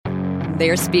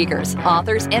They're speakers,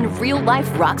 authors, and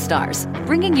real-life rock stars,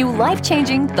 bringing you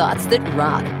life-changing thoughts that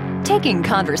rock. Taking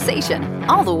conversation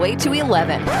all the way to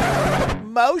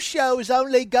 11. Most shows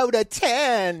only go to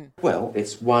 10. Well,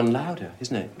 it's one louder,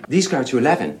 isn't it? These go to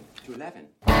 11.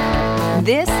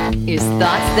 This is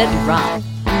Thoughts That Rock.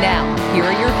 Now, here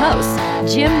are your hosts,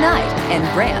 Jim Knight and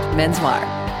Brant Menswar.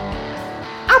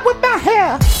 I whip my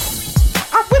hair.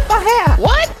 I whip my hair.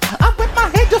 What? I whip my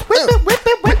hair. Just whip it, whip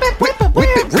it, whip it, whip it, whip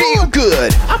it real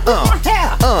good. I whip my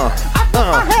hair. I whip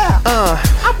my hair.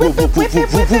 I whip it, whip it,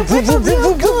 whip it, whip it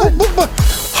real good.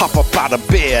 Hop up out of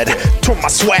bed, turn my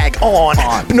swag on.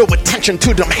 No attention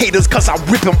to them haters, cause I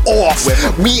rip them off.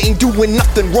 We ain't doing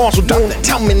nothing wrong, so don't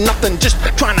tell me nothing. Just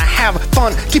trying to have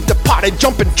fun, keep the party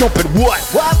jumping. What?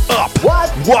 Up?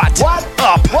 What? Up?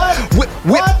 Whip,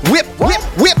 whip, whip, whip,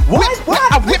 whip, whip.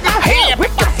 I whip my hair, I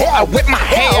whip my hair, I whip my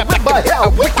hair, I whip my hair, I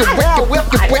whip my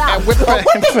hair, I whip my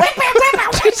hair.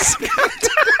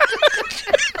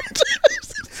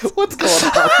 What's going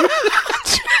on?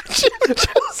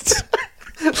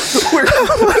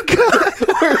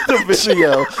 Where's the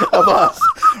video of us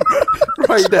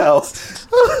right now?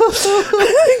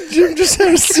 Jim just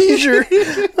had a seizure.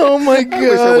 Oh my god! I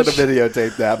wish I would have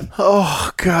videotaped that.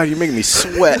 Oh god, you're making me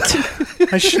sweat.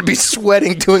 I should be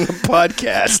sweating doing a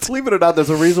podcast. Believe it or not, there's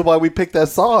a reason why we picked that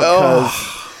song. Because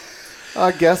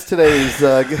our guest today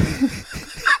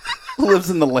lives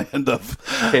in the land of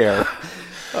hair.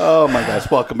 Oh my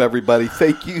gosh! Welcome everybody.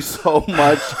 Thank you so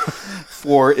much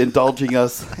for indulging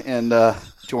us and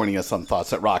joining us on Thoughts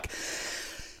That Rock.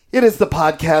 It is the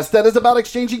podcast that is about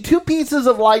exchanging two pieces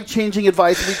of life-changing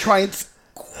advice. We try and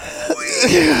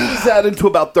squeeze that into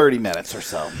about 30 minutes or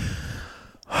so.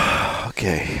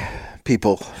 Okay,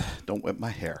 people. Don't whip my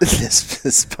hair.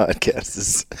 This podcast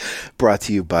is brought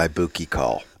to you by Bookie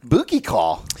Call. Bookie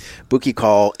Call. Bookie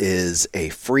Call is a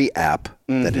free app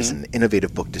that is an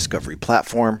innovative book discovery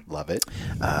platform. Love it.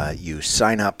 You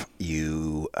sign up,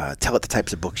 you tell it the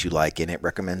types of books you like, and it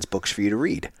recommends books for you to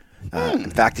read.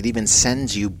 In fact, it even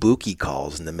sends you Bookie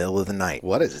Calls in the middle of the night.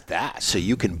 What is that? So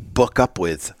you can book up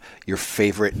with your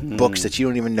favorite books that you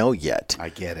don't even know yet. I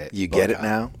get it. You get it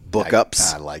now? Book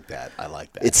ups. I like that.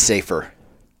 It's safer.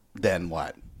 Then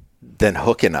what? Than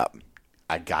hooking up.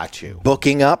 I got you.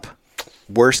 Booking up,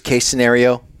 worst case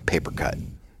scenario, paper cut.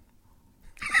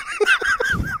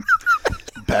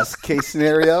 Best case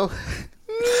scenario?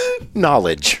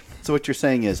 Knowledge. So what you're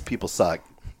saying is people suck.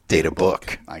 Data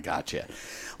book. I got you.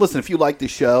 Listen, if you like the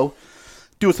show,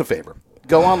 do us a favor.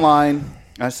 Go online.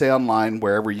 I say online,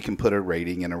 wherever you can put a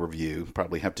rating and a review.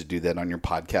 Probably have to do that on your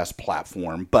podcast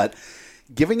platform. But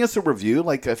giving us a review,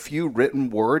 like a few written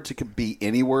words, it could be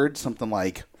any word, something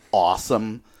like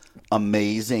awesome,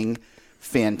 amazing,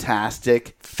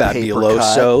 fantastic,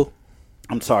 fabuloso.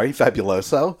 I'm sorry,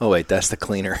 fabuloso. Oh, wait, that's the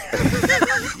cleaner.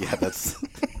 Yeah, that's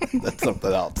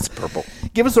something else. It's purple.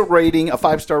 Give us a rating, a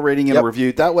 5-star rating and a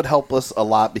review. That would help us a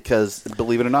lot because,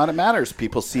 believe it or not, it matters.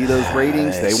 People see those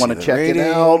ratings. They want to check it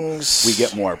out. We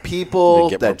get more people.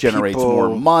 That generates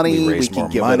more money. We can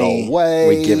give it away.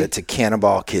 We give it to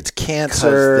Cannonball Kids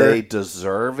Cancer. Because they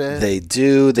deserve it. They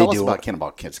do. Tell us about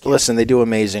Cannonball Kids Cancer. Listen, they do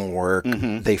amazing work.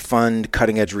 They fund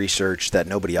cutting-edge research that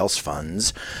nobody else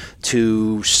funds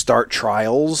to start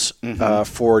trials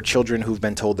for children who've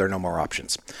been told there are no more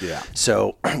options. Yeah.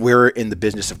 So we're in the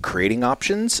business of creating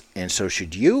options, and so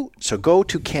should you. So go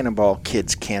to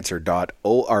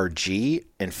cannonballkidscancer.org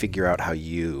and figure out how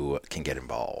you can get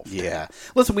involved. Yeah.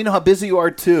 Listen, we know how busy you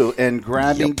are, too, and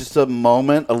grabbing just a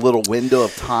moment, a little window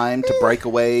of time to break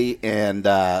away and,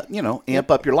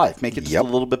 amp up your life. Make it just a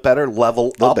little bit better,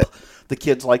 level up, the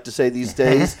kids like to say these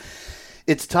days.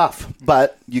 It's tough,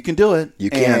 but you can do it. You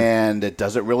can. And it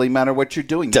doesn't really matter what you're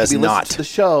doing. You Does could be not. listening to the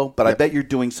show, but I bet you're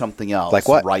doing something else like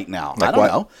what? Right now. Like I don't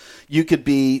what? know. You could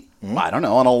be, I don't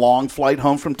know, on a long flight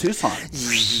home from Tucson.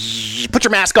 Put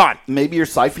your mask on. Maybe you're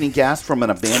siphoning gas from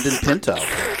an abandoned Pinto,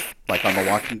 like on The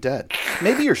Walking Dead.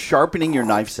 Maybe you're sharpening your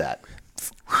knife set.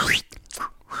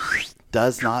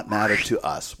 Does not matter to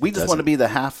us. We just want to be the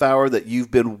half hour that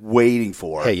you've been waiting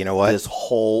for. Hey, you know what? This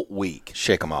whole week.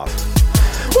 Shake them off.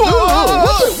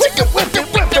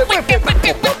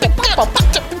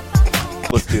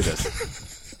 Let's do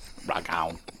this. Rock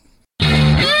on.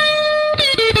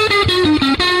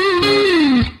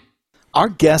 Our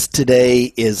guest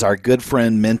today is our good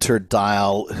friend Minter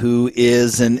Dial, who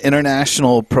is an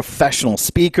international professional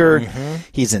speaker.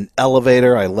 He's an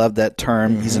elevator. I love that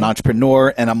term. He's an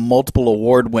entrepreneur and a multiple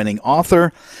award-winning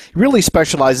author. He really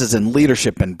specializes in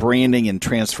leadership and branding and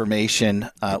transformation.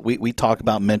 We talk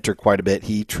about Minter quite a bit.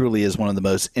 He truly is one of the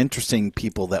most interesting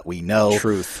people that we know.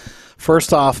 Truth.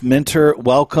 First off, Minter,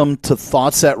 welcome to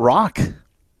Thoughts That Rock.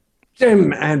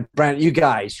 Tim and Brent, you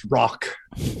guys rock.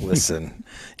 Listen,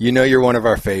 you know you're one of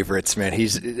our favorites, man.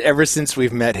 Ever since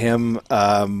we've met him,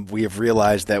 we have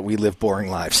realized that we live boring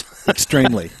lives.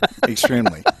 Extremely.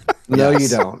 No, you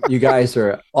don't. You guys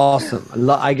are awesome.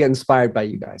 I get inspired by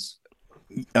you guys.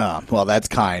 Well, that's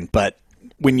kind, but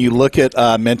when you look at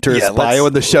Minter's bio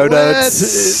in the show Let's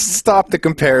notes, stop the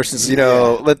comparisons.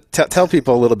 Tell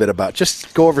people a little bit about.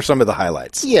 Just go over some of the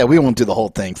highlights. yeah, we won't do the whole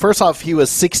thing. First off, he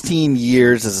was 16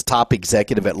 years as a top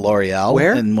executive at L'Oreal.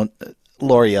 Where?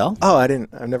 L'Oreal. Oh,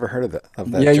 I've never heard of that.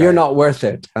 Yeah, you're not worth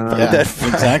it.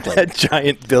 Exactly. That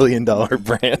giant billion-dollar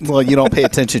brand. Well, you don't pay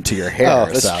attention to your hair. Oh,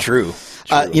 that's so. true.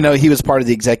 He was part of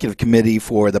the executive committee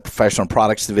for the professional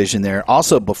products division there.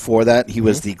 Also, before that, he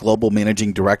was the global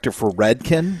managing director for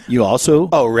Redken. You also?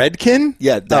 Oh, Redken?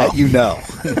 Yeah, that you know.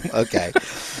 Okay.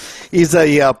 He's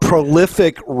a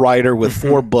prolific writer with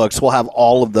 4 books. We'll have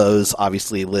all of those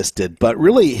obviously listed. But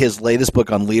really, his latest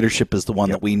book on leadership is the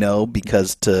one that we know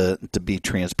because to be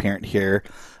transparent here,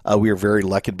 we were very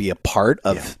lucky to be a part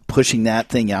of pushing that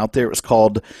thing out there. It was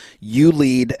called You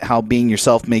Lead, How Being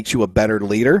Yourself Makes You a Better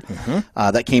Leader.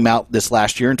 That came out this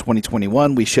last year in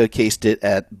 2021. We showcased it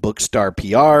at Bookstar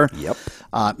PR. Yep.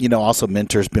 Also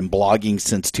Minter's been blogging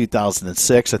since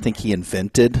 2006. I think he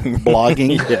invented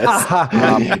blogging.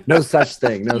 No such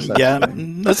thing. No such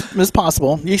thing. It's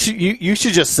possible. You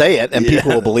should just say it, and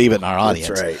people will believe it in our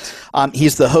audience. That's right.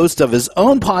 He's the host of his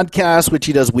own podcast, which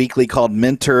he does weekly, called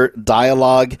Minter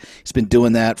Dialogue. He's been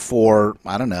doing that for,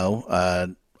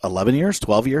 11 years,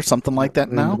 12 years, something like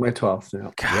that now. My 12th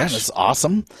now. Yeah, that's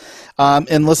awesome.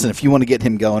 And listen, if you want to get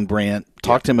him going, Brant,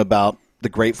 talk to him about the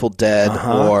Grateful Dead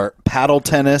or paddle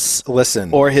tennis.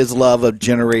 Listen, or his love of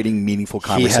generating meaningful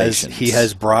conversations. He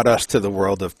has brought us to the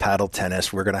world of paddle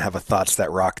tennis. We're going to have a Thoughts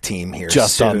That Rock team here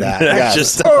just soon. on that.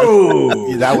 Yes.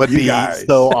 That would be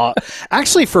so.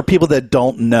 Actually, for people that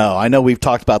don't know, I know we've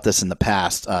talked about this in the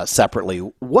past separately.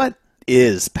 What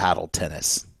is paddle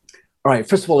tennis? All right.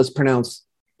 First of all, it's pronounced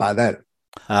padel.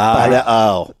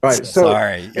 Oh, right. So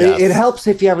sorry. It helps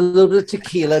if you have a little bit of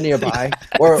tequila nearby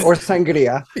or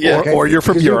sangria. Or you're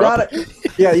from Europe.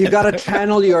 You got to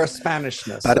channel your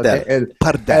Spanishness.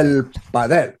 Padel.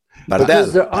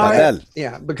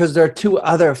 Because there are 2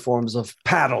 other forms of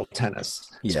paddle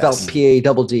tennis. Spelled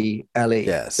Paddle.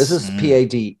 Yes. This is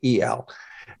Padel.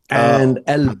 And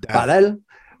el padel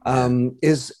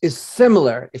is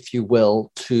similar, if you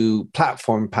will, to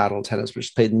platform paddle tennis, which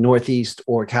is played in Northeast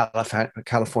or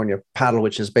California paddle,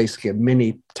 which is basically a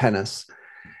mini tennis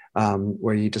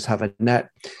where you just have a net.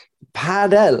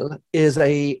 Padel is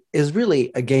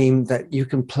really a game that you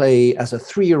can play as a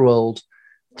 3-year-old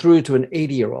through to an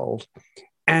 80-year-old,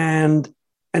 and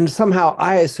somehow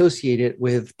I associate it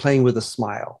with playing with a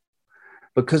smile,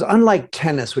 because unlike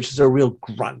tennis, which is a real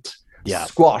grunt,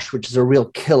 squash, which is a real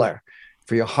killer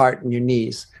for your heart and your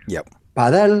knees.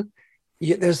 Padel,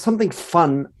 there's something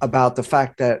fun about the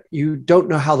fact that you don't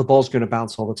know how the ball's going to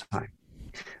bounce all the time.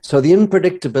 So the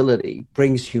unpredictability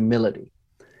brings humility.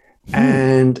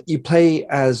 And you play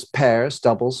as pairs,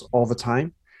 doubles all the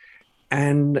time.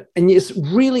 And it's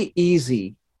really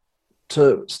easy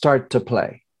to start to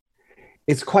play.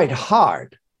 It's quite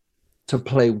hard to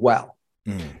play well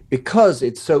because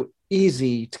it's so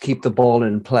easy to keep the ball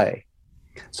in play.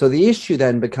 So the issue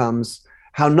then becomes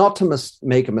how not to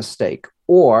make a mistake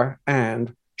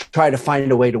and try to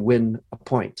find a way to win a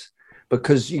point,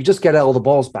 because you just get all the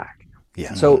balls back.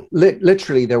 Yeah. So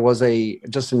literally there was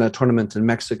just in a tournament in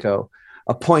Mexico,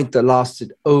 a point that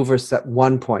lasted over 7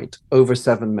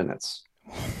 minutes.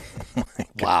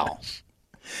 Wow.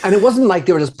 And it wasn't like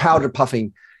they were just powder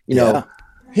puffing,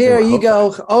 here you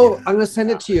go. Oh, I'm going to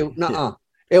send it to you. Nuh-uh.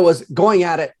 It was going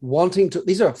at it, wanting to.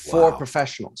 These are 4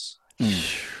 professionals.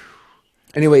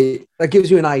 Anyway, that gives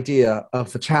you an idea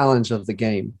of the challenge of the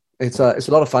game. It's a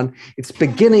lot of fun. It's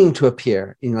beginning to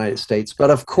appear in the United States, but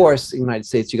of course, in the United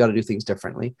States, you got to do things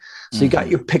differently. So you got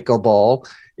your pickleball,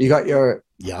 you got your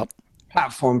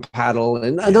platform paddle,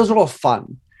 and those are all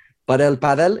fun. But el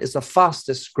padel is the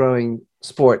fastest growing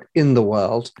sport in the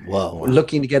world. Whoa. We're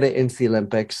looking to get it into the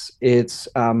Olympics. It's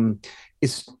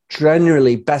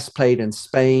generally best played in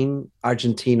Spain,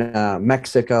 Argentina,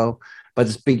 Mexico, but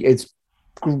it's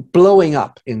blowing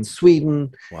up in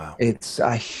Sweden. Wow. It's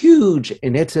huge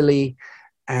in Italy.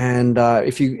 And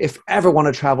if ever want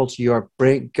to travel to Europe,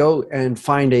 go and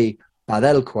find a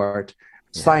padel court.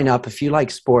 Sign up if you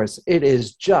like sports. It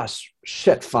is just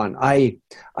shit fun. I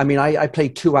play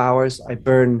 2 hours. I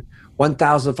burn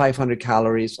 1,500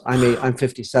 calories. I'm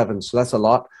 57, so that's a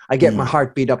lot. I get my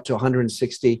heart beat up to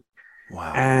 160.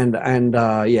 Wow. And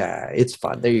yeah, it's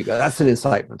fun. There you go. That's an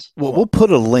incitement. Well, we'll put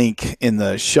a link in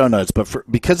the show notes, but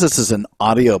because this is an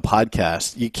audio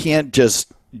podcast, you can't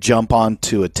just jump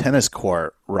onto a tennis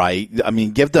court, right? I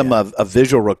mean, give them a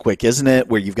visual real quick, isn't it?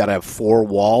 Where you've got to have 4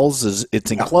 walls.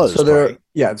 It's enclosed. So right?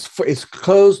 it's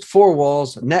closed, 4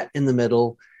 walls, net in the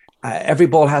middle. Every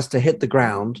ball has to hit the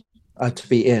ground to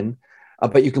be in,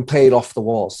 but you can play it off the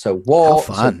walls. So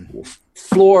fun. So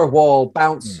floor, wall,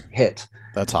 bounce, hit.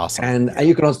 That's awesome. And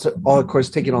you can also, of course,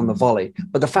 take it on the volley.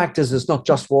 But the fact is, it's not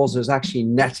just walls. There's actually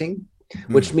netting,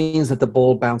 which means that the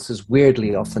ball bounces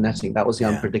weirdly off the netting. That was the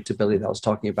unpredictability that I was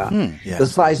talking about. The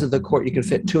size of the court, you can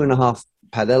fit 2.5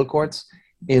 padel courts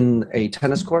in a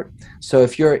tennis court. So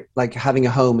if you're like having a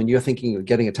home and you're thinking of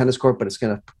getting a tennis court, but it's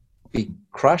going to be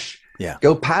crush,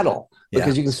 go paddle,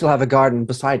 because you can still have a garden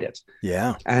beside it.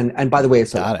 Yeah. And by the way,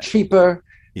 it's cheaper.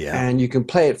 Yeah. And you can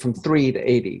play it from 3 to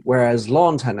 80, whereas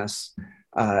lawn tennis,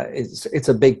 it's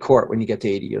a big court when you get to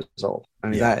 80 years old. I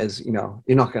mean, that is,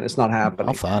 it's not happening.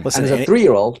 Oh, fun. Listen, and as a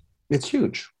 3-year-old, it's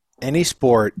huge. Any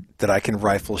sport that I can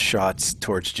rifle shots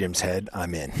towards Jim's head,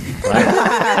 I'm in.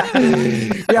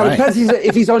 Right? Depends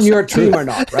if he's on your team or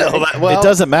not, right? It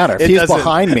doesn't matter. If he's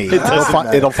behind me,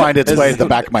 it'll find its way to the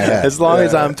back of my head. As long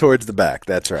as I'm towards the back,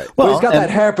 that's right. Well, he's got that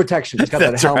hair protection. He's got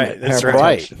that helmet. That's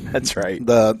right. That's right.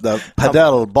 The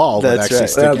padel ball would actually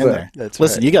stick in there.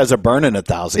 Listen, you guys are burning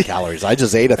 1,000 calories. I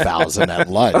just ate 1,000 at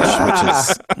lunch, which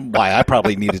is why I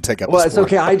probably need to take up. Well, it's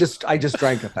okay. I just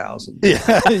drank 1,000.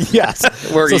 Yes.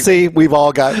 So see, we've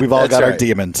all got our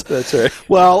demons. That's right.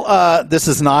 Well, this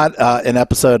is not an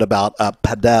episode about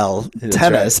padel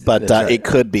tennis, but it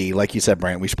could be. Like you said,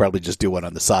 Brant, we should probably just do one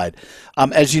on the side.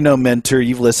 As you know, Mentor,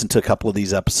 you've listened to a couple of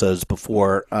these episodes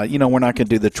before. We're not going to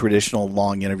do the traditional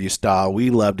long interview style.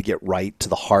 We love to get right to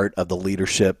the heart of the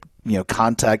leadership,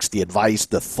 context, the advice,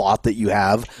 the thought that you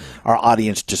have. Our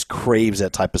audience just craves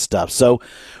that type of stuff. So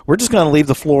we're just going to leave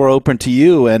the floor open to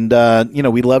you. And,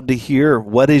 we'd love to hear,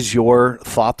 what is your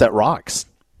thought that rocks?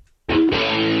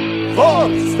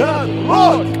 Thoughts that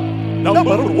rock!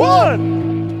 Number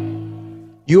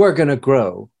 1! You are going to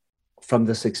grow from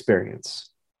this experience.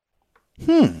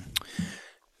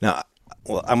 Now,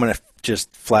 I'm going to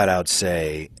just flat out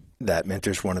say that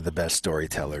Mentor's one of the best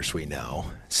storytellers we know.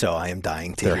 So I am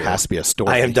dying to hear. There has to be a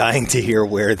story. I am dying to hear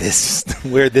where this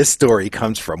story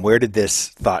comes from. Where did this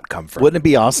thought come from? Wouldn't it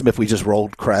be awesome if we just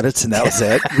rolled credits and that was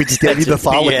it? We just gave you the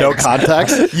thought with no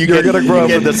context. You're going to grow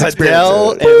from this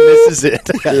experience. And this is it.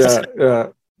 Yeah.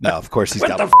 No, of course he's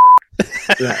got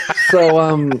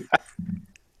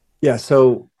yeah.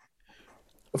 So,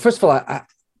 first of all,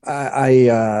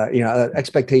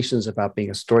 expectations about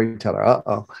being a storyteller.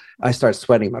 I start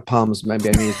sweating my palms. Maybe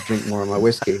I need to drink more of my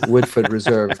whiskey. Woodford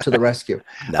Reserve to the rescue.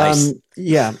 Nice.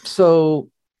 So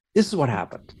this is what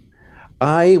happened.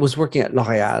 I was working at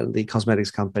L'Oréal, the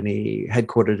cosmetics company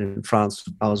headquartered in France.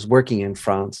 I was working in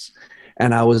France,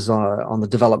 and I was on the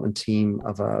development team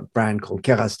of a brand called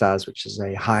Kerastase, which is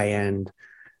a high-end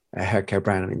hair care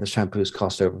brand. I mean, the shampoos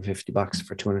cost over $50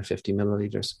 for 250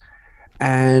 milliliters.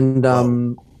 And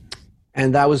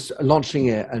that was launching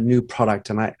a new product,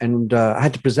 and I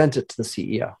had to present it to the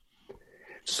CEO.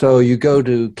 So you go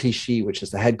to Clichy, which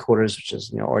is the headquarters, which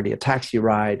is already a taxi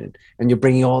ride, and you're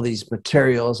bringing all these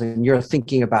materials, and you're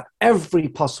thinking about every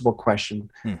possible question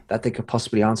that they could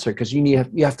possibly answer, because you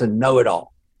have to know it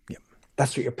all. Yep.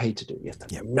 That's what you're paid to do. You have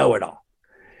to know it all,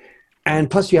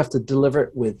 and plus you have to deliver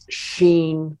it with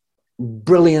sheen,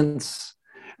 brilliance,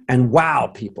 and wow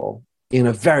people in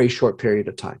a very short period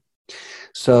of time.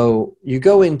 So you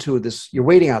go into this, you're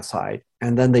waiting outside,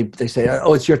 and then they say,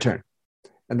 oh, it's your turn.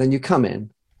 And then you come in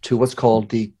to what's called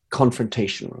the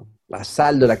confrontation room, la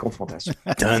salle de la confrontation.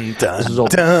 Dun, dun, this is all,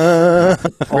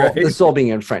 this is all being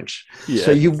in French. Yeah.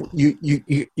 So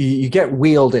you get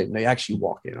wheeled in. They actually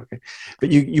walk in, okay? But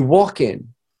you walk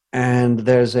in, and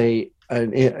there's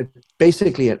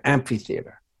basically an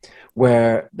amphitheater,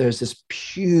 where there's this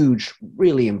huge,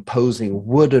 really imposing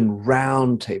wooden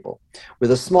round table with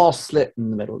a small slit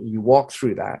in the middle. You walk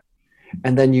through that,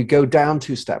 and then you go down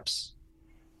 2 steps,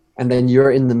 and then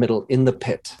you're in the middle, in the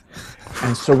pit,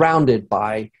 and surrounded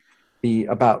by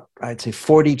about, I'd say,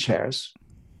 40 chairs,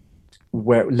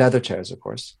 leather chairs, of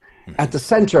course, at the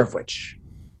center of which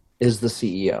is the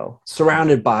CEO,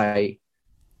 surrounded by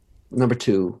number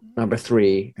 2, number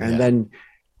 3, and then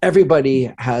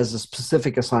everybody has a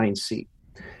specific assigned seat,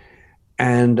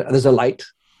 and there's a light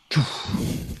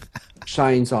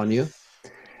shines on you,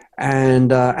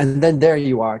 and then there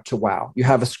you are to wow. You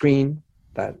have a screen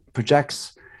that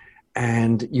projects,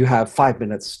 and you have 5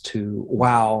 minutes to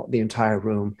wow the entire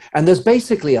room. And there's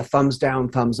basically a thumbs down,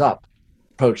 thumbs up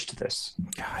approach to this.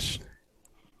 Gosh.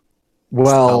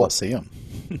 Well, Coliseum.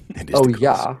 oh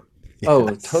yeah. Oh,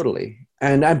 totally.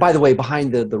 And by the way,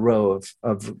 behind the row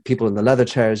of people in the leather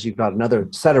chairs, you've got another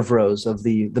set of rows of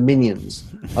the minions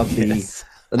of the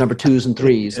number 2s and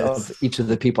 3s of each of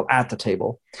the people at the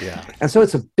table. Yeah. And so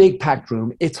it's a big packed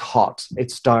room. It's hot.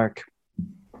 It's dark.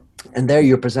 And there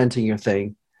you're presenting your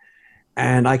thing.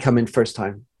 And I come in first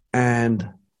time and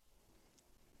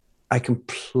I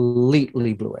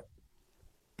completely blew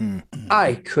it.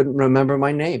 I couldn't remember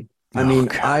my name. I mean,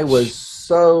 I was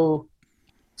so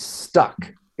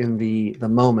stuck in the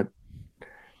moment,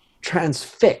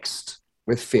 transfixed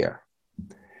with fear,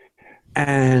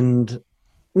 and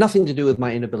nothing to do with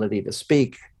my inability to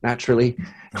speak naturally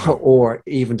or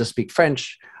even to speak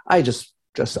French. I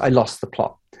lost the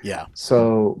plot. Yeah.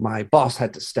 So my boss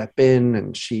had to step in,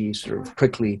 and she sort of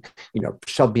quickly,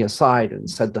 shoved me aside and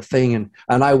said the thing,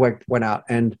 and I went out,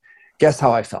 and guess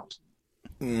how I felt?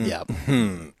 Yeah.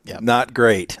 Yeah. Not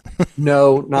great.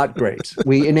 No, not great.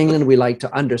 In England, we like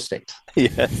to understate.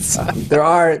 Yes. There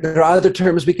are other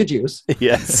terms we could use.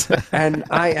 Yes. And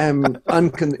I am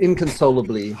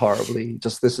inconsolably, horribly,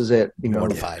 just this is it.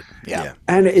 Mortified. Yeah.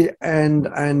 And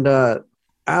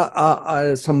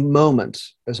some moment,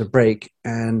 there's a break,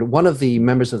 and one of the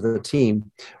members of the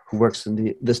team who works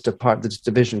in this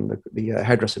division, the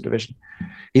hairdresser division,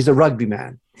 he's a rugby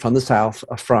man from the south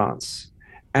of France.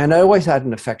 And I always had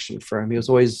an affection for him. He was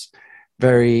always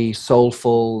very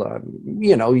soulful,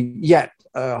 yet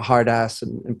a hard ass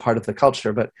and part of the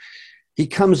culture. But he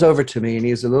comes over to me, and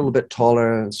he's a little bit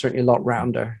taller and certainly a lot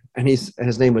rounder. And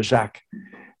his name was Jacques.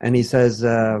 And he says,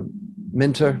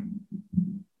 Minter,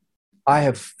 I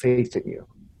have faith in you.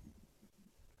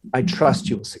 I trust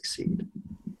you will succeed.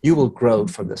 You will grow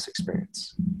from this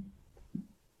experience.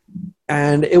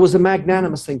 And it was a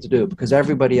magnanimous thing to do because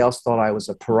everybody else thought I was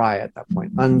a pariah at that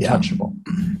point, untouchable.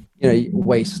 A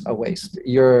waste.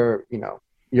 Your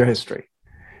history.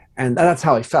 And that's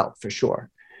how I felt for sure.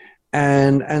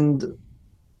 And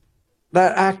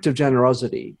that act of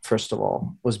generosity, first of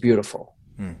all, was beautiful.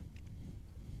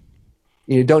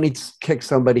 You don't need to kick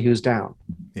somebody who's down.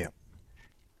 Yeah.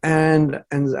 And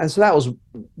so that was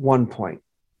one point.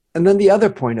 And then the other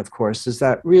point, of course, is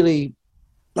that really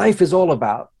life is all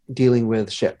about dealing with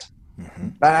shit.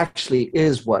 That actually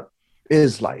is what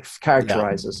is life,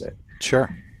 characterizes it.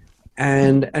 Sure.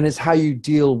 And it's how you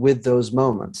deal with those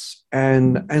moments.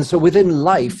 And so within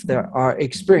life, there are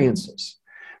experiences.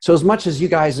 So as much as you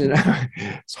guys,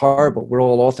 it's horrible, we're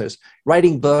all authors,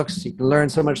 writing books, you can learn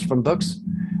so much from books.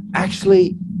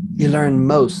 Actually, you learn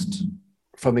most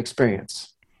from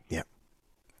experience. Yeah.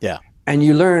 Yeah. And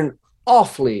you learn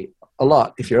awfully a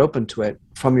lot, if you're open to it,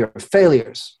 from your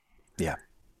failures. Yeah.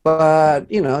 But,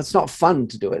 it's not fun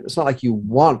to do it. It's not like you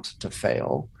want to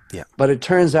fail. Yeah. But it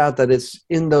turns out that it's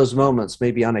in those moments,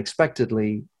 maybe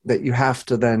unexpectedly, that you have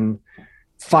to then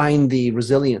find the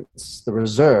resilience, the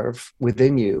reserve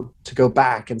within you to go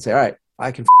back and say, all right,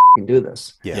 I can do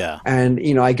this. Yeah. And,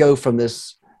 I go from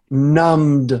this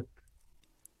numbed,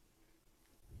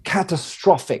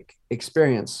 catastrophic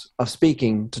experience of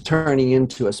speaking to turning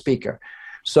into a speaker.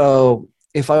 So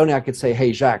if only I could say,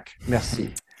 hey, Jacques,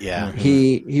 merci. Yeah.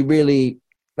 He really,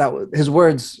 his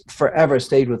words forever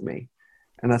stayed with me.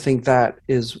 And I think that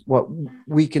is what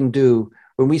we can do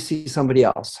when we see somebody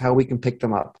else, how we can pick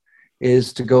them up,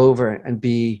 is to go over and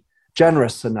be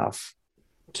generous enough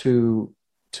to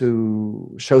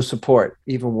show support,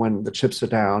 even when the chips are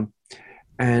down.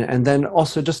 And then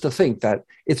also just to think that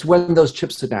it's when those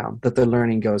chips are down that the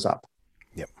learning goes up.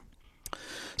 Yep.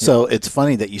 So it's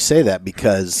funny that you say that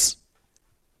because,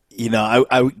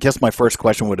 I guess my first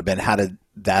question would have been, how did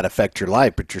that affect your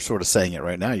life? But you're sort of saying it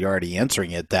right now. You're already answering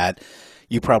it, that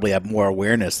you probably have more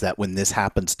awareness that when this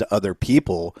happens to other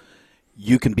people,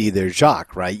 you can be their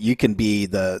Jacques, right? You can be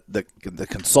the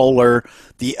consoler,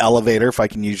 the elevator, if I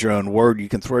can use your own word. You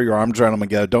can throw your arms around them and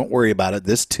go, don't worry about it.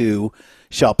 This too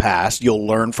shall pass. You'll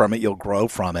learn from it. You'll grow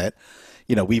from it.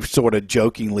 We've sort of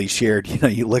jokingly shared,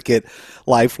 you look at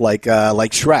life like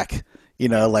Shrek,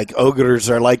 like ogres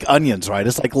are like onions, right?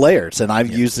 It's like layers. And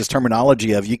I've used this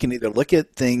terminology of you can either look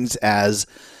at things as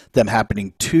them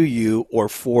happening to you or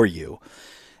for you.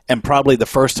 And probably the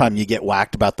first time you get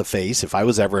whacked about the face, if I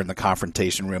was ever in the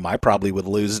confrontation room, I probably would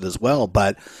lose it as well.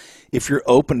 But if you're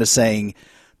open to saying,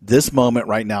 this moment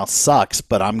right now sucks,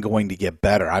 but I'm going to get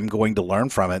better, I'm going to learn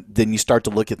from it, then you start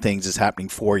to look at things as happening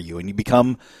for you, and you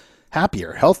become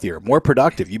happier, healthier, more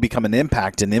productive. You become an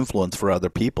impact and influence for other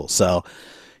people. So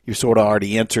you sort of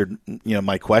already answered,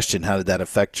 my question, how did that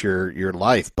affect your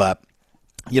life? But,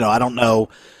 I don't know.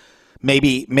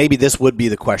 Maybe this would be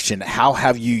the question. How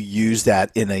have you used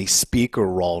that in a speaker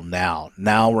role now?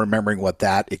 Now remembering what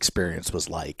that experience was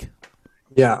like.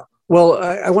 Yeah. Well,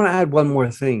 I want to add one more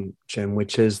thing, Jim,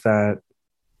 which is that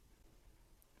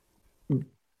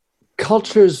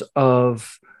cultures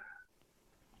of,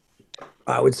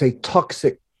 I would say,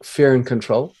 toxic fear and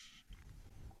control,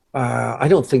 I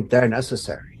don't think they're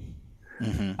necessary.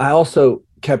 I also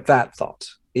kept that thought,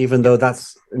 even though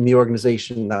that's in the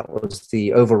organization that was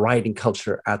the overriding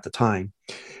culture at the time.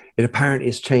 It apparently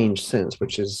has changed since,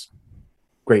 which is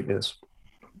great news.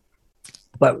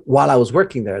 But while I was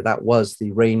working there, that was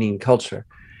the reigning culture.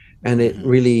 And it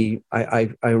really, I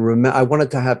wanted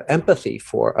to have empathy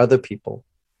for other people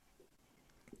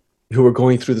who were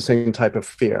going through the same type of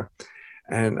fear.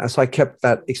 And so I kept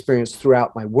that experience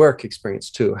throughout my work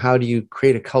experience too. How do you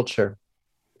create a culture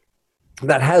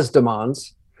that has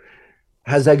demands,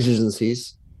 has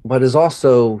exigencies, but is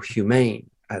also humane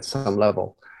at some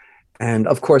level? And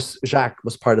of course, Jacques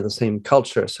was part of the same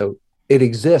culture. So it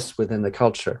exists within the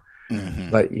culture,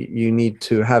 but you need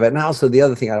to have it. And also the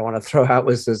other thing I want to throw out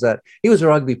is that he was a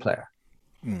rugby player.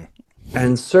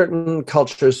 And certain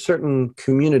cultures, certain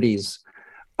communities,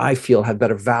 I feel, have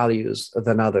better values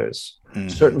than others.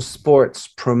 Certain sports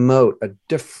promote a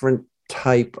different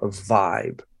type of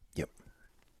vibe.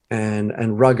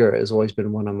 And rugger has always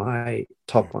been one of my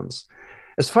top ones.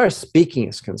 As far as speaking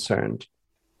is concerned,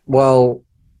 well,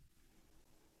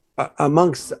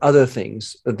 amongst other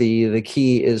things, the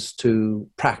key is to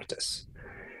practice.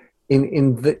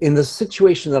 In the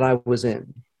situation that I was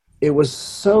in, it was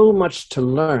so much to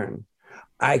learn.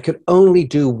 I could only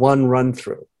do one run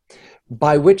through,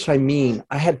 by which I mean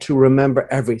I had to remember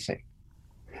everything.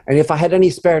 And if I had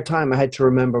any spare time, I had to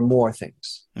remember more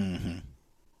things.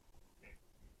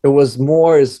 It was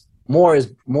more is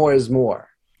more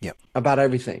about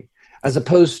everything, as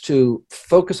opposed to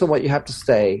focus on what you have to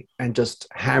say and just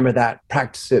hammer that,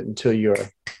 practice it until you're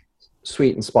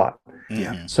sweet and spot.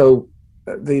 So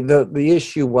the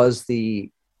issue was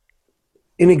the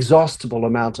inexhaustible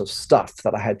amount of stuff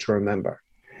that I had to remember.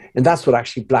 And that's what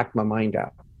actually blacked my mind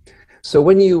out. So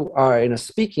when you are in a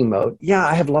speaking mode, yeah,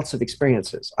 I have lots of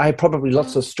experiences. I have probably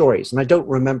lots of stories, and I don't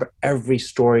remember every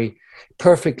story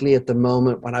perfectly at the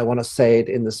moment when I want to say it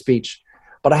in the speech,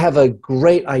 but I have a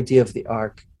great idea of the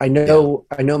arc. I know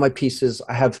my pieces.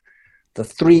 I have the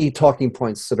 3 talking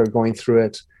points that are going through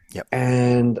it.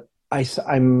 And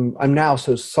I'm now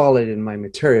so solid in my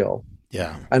material.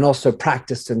 And also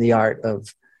practiced in the art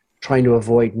of trying to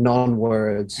avoid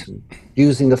non-words, and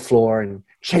using the floor and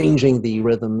changing the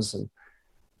rhythms and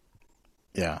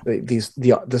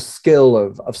the skill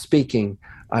of speaking.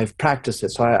 I've practiced it,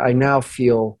 so I now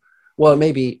feel, well,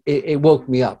 maybe it woke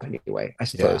me up anyway, I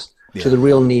suppose, to the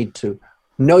real need to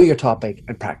know your topic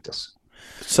and practice.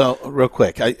 So real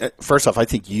quick, first off, I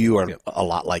think you are a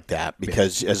lot like that,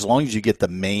 because as long as you get the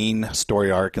main story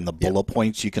arc and the bullet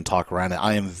points, you can talk around it.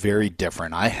 I am very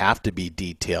different. I have to be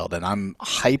detailed, and I'm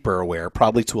hyper aware,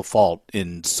 probably to a fault,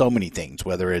 in so many things,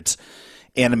 whether it's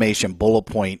animation, bullet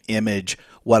point, image,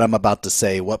 what I'm about to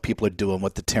say, what people are doing,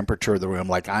 what the temperature of the room.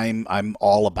 Like I'm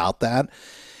all about that.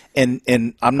 And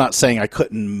I'm not saying I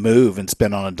couldn't move and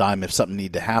spin on a dime if something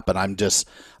needed to happen.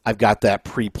 I've got that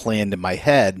pre-planned in my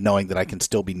head, knowing that I can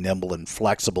still be nimble and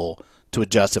flexible to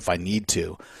adjust if I need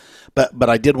to. But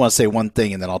I did want to say one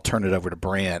thing, and then I'll turn it over to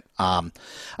Brant.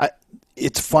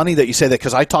 It's funny that you say that,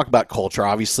 because I talk about culture.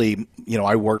 Obviously,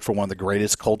 I worked for one of the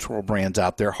greatest cultural brands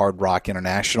out there, Hard Rock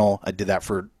International. I did that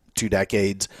for 2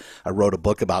 decades. I wrote a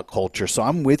book about culture. So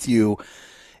I'm with you.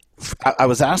 I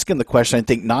was asking the question, I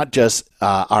think, not just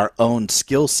our own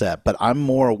skill set, but I'm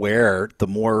more aware, the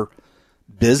more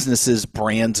businesses,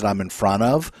 brands that I'm in front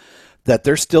of, that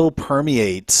there still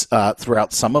permeates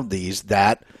throughout some of these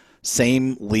that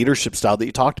same leadership style that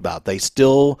you talked about. They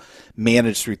still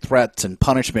manage through threats and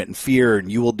punishment and fear,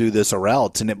 and you will do this or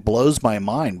else. And it blows my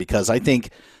mind, because I think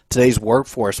today's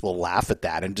workforce will laugh at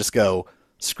that and just go,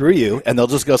 screw you, and they'll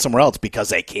just go somewhere else because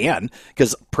they can,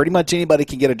 because pretty much anybody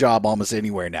can get a job almost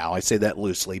anywhere now. I say that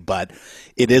loosely, but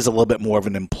it is a little bit more of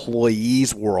an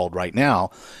employee's world right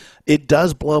now. It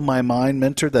does blow my mind,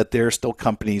 Mentor, that there are still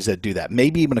companies that do that.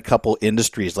 Maybe even a couple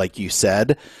industries, like you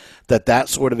said, that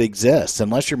sort of exists.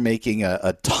 Unless you're making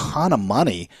a ton of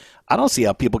money, I don't see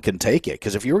how people can take it.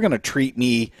 Because if you were going to treat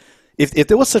me, if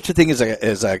there was such a thing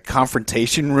as a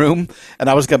confrontation room, and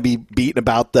I was going to be beaten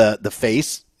about the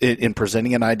face in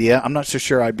presenting an idea, I'm not so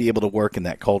sure I'd be able to work in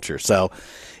that culture. So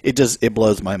it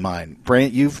blows my mind.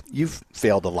 Brant, you've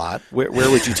failed a lot. Where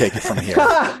would you take it from here?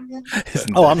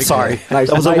 Oh, I'm sorry. Nice.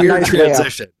 That was a weird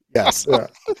transition. Yes.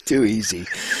 Too easy.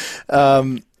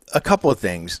 A couple of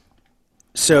things.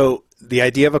 So the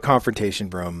idea of a confrontation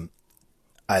room,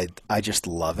 I just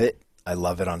love it. I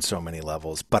love it on so many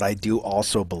levels, but I do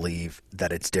also believe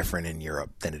that it's different in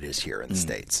Europe than it is here in the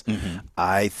States.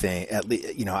 I think, at least,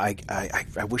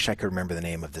 I wish I could remember the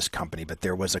name of this company, but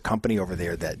there was a company over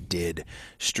there that did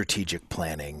strategic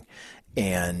planning,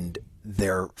 and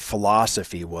their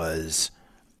philosophy was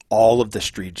all of the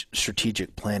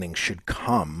strategic planning should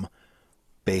come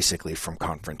basically from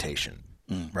confrontation,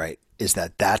 right? Is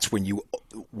that's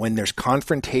when there's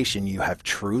confrontation, you have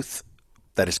truth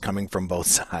that is coming from both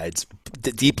sides,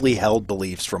 deeply held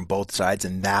beliefs from both sides,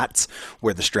 and that's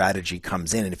where the strategy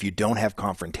comes in. And if you don't have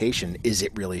confrontation, is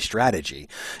it really strategy?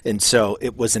 And so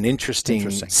it was an interesting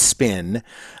spin,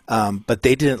 but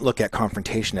they didn't look at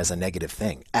confrontation as a negative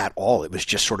thing at all. It was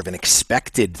just sort of an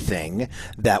expected thing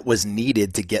that was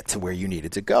needed to get to where you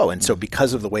needed to go. And so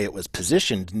because of the way it was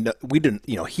positioned, we didn't,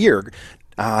 here,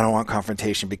 I don't want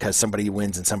confrontation because somebody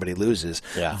wins and somebody loses.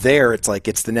 Yeah. There, it's like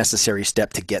it's the necessary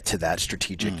step to get to that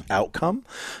strategic outcome.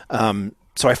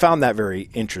 So I found that very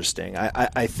interesting.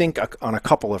 I think on a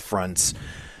couple of fronts,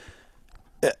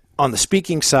 on the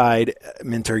speaking side,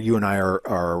 Minter, you and I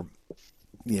are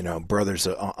brothers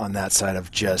on that side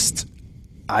of just.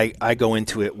 I go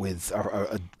into it with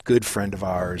a good friend of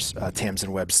ours,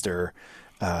 Tamsin Webster.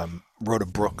 Wrote a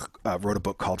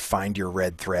book called Find Your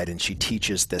Red Thread, and she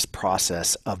teaches this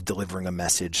process of delivering a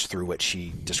message through what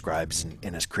she describes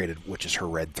and has created, which is her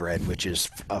red thread, which is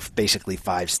of basically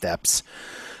 5 steps.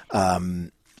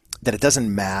 That it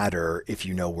doesn't matter if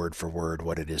you know word for word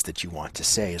what it is that you want to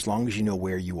say, as long as you know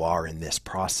where you are in this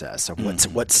process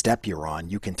of what step you're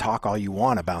on. You can talk all you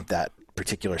want about that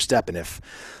particular step, and if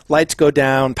lights go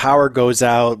down, power goes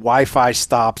out, Wi-Fi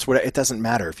stops, whatever, it doesn't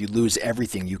matter. If you lose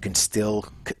everything, you can still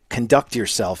conduct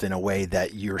yourself in a way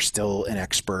that you're still an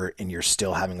expert and you're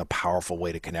still having a powerful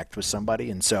way to connect with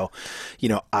somebody. And so,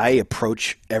 I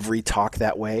approach every talk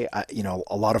that way.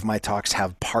 A lot of my talks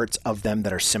have parts of them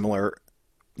that are similar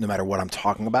no matter what I'm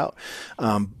talking about,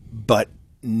 but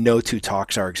no 2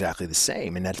 talks are exactly the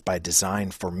same, and that's by design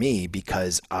for me,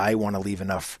 because I want to leave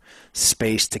enough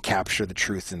space to capture the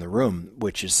truth in the room,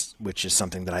 which is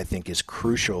something that I think is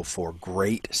crucial for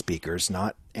great speakers.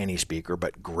 Not any speaker,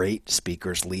 but great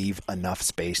speakers leave enough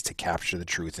space to capture the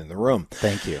truth in the room.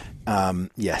 Thank you.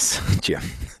 Yes, Jim.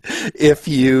 If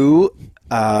you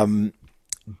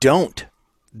don't,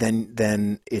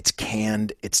 then it's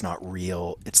canned, it's not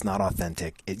real, it's not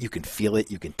authentic. You can feel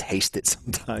it, you can taste it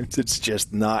sometimes. It's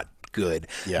just not good.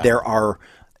 Yeah. There are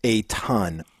a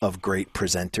ton of great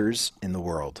presenters in the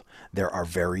world. There are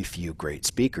very few great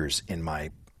speakers, in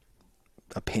my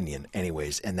opinion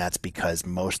anyways, and that's because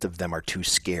most of them are too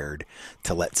scared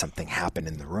to let something happen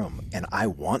in the room. And I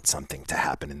want something to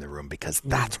happen in the room, because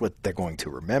that's what they're going to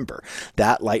remember.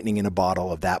 That lightning in a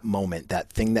bottle of that moment, that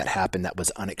thing that happened that was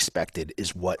unexpected,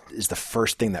 is what is the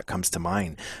first thing that comes to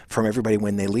mind from everybody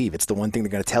when they leave. It's the one thing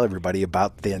they're going to tell everybody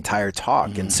about the entire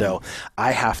talk. And so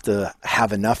I have to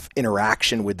have enough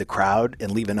interaction with the crowd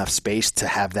and leave enough space to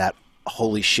have that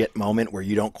holy shit moment where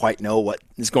you don't quite know what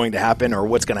is going to happen or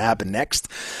what's going to happen next.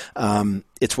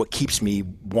 It's what keeps me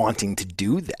wanting to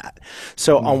do that.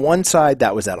 So on one side,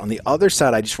 that was that. On the other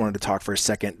side, I just wanted to talk for a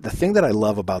second. The thing that I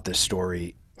love about this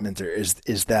story, Minter,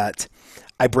 is that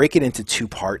I break it into 2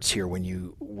 parts here when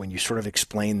you sort of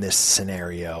explain this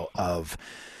scenario of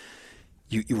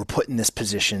you were put in this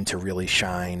position to really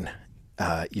shine.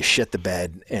 You shit the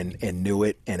bed and knew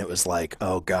it, and it was like,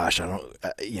 oh gosh, I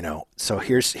don't, So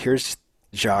here's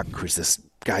Jacques, who's this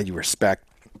guy you respect,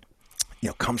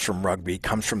 comes from rugby,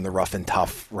 comes from the rough and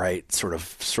tough, right, sort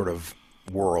of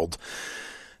world.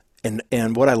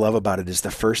 And what I love about it is the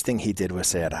first thing he did was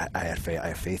say, I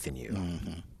have faith in you.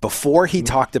 Mm-hmm. Before he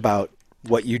talked about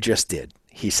what you just did,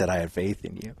 he said, I have faith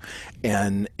in you,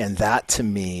 and that to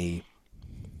me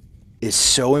is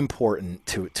so important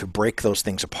to break those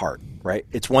things apart, right?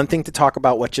 It's one thing to talk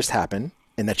about what just happened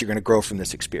and that you're going to grow from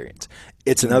this experience.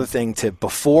 It's another thing to,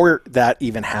 before that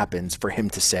even happens, for him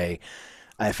to say,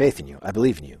 I have faith in you. I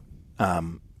believe in you.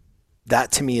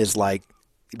 That to me is like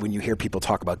when you hear people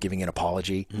talk about giving an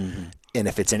apology, and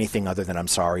if it's anything other than I'm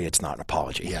sorry, it's not an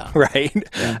apology, right?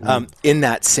 Yeah. In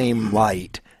that same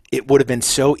light, it would have been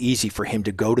so easy for him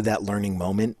to go to that learning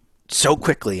moment so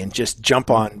quickly and just jump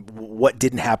on what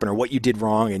didn't happen or what you did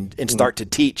wrong and start to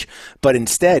teach. But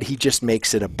instead, he just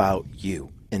makes it about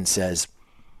you and says,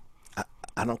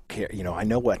 I don't care. I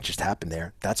know what just happened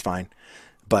there. That's fine.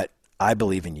 But I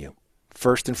believe in you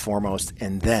first and foremost.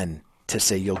 And then to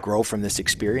say you'll grow from this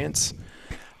experience,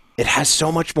 it has so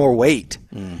much more weight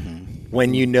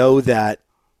when you know that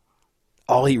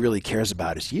all he really cares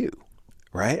about is you,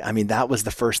 right? I mean, that was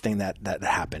the first thing that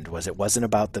happened. It wasn't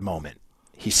about the moment.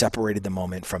 He separated the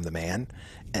moment from the man.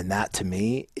 And that to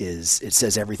me it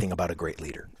says everything about a great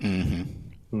leader.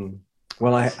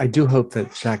 Well, I do hope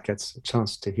that Jack gets a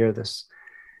chance to hear this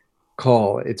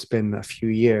call. It's been a few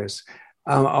years.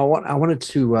 I wanted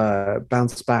to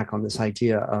bounce back on this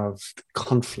idea of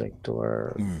conflict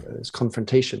or this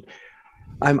confrontation.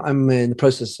 I'm in the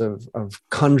process of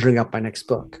conjuring up my next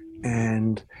book,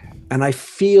 and I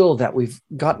feel that we've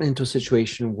gotten into a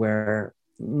situation where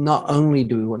not only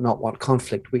do we not want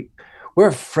conflict, we're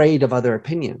afraid of other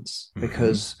opinions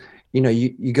because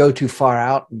you go too far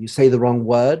out and you say the wrong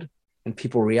word and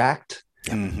people react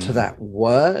to that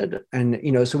word, and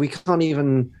so we can't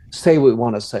even say what we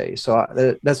want to say. So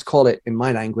let's call it, in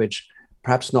my language,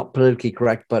 perhaps not politically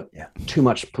correct, but too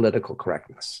much political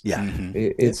correctness.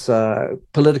 It's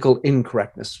political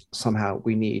incorrectness somehow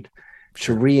we need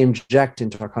to re-inject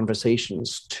into our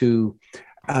conversations to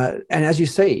and as you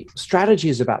say, strategy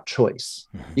is about choice.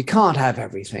 You can't have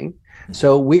everything.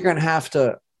 So we're going to have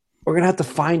to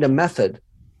find a method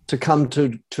to come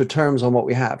to terms on what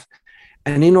we have.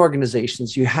 And in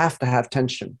organizations, you have to have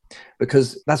tension,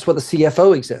 because that's what the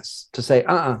CFO exists to say,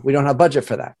 we don't have budget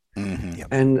for that.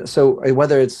 And so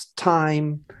whether it's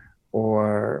time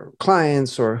or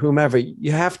clients or whomever,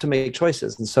 you have to make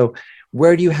choices. And so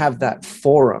where do you have that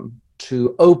forum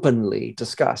to openly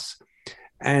discuss?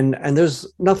 And there's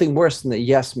nothing worse than the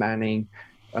yes manning,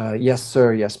 yes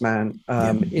sir, yes man,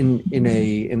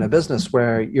 in a business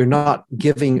where you're not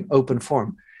giving open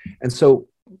forum. And so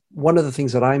one of the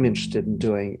things that I'm interested in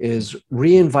doing is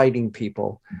re-inviting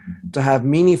people to have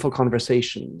meaningful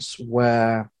conversations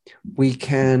where we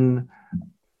can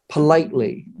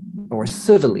politely or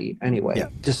civilly anyway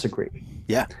disagree.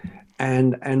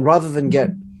 And rather than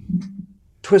get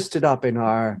twisted up in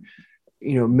our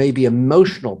maybe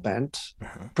emotional bent,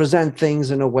 present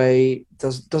things in a way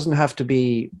doesn't have to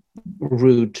be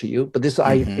rude to you, but this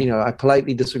I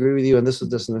politely disagree with you, and this is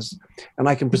this and this, and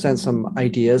I can present some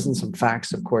ideas and some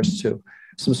facts, of course, too,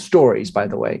 some stories, by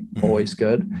the way, always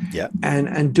good,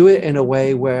 and do it in a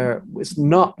way where it's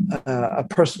not a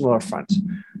personal affront.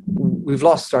 We've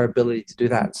lost our ability to do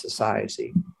that in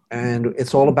society, and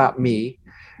it's all about me.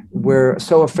 We're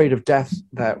so afraid of death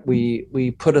that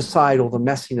we put aside all the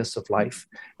messiness of life,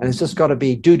 and it's just got to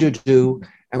be do,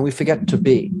 and we forget to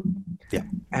be.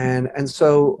 And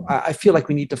so I feel like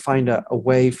we need to find a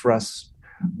way for us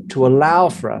to allow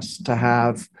for us to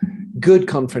have good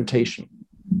confrontation.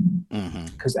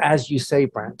 Because as you say,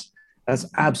 Brent, that's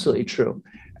absolutely true.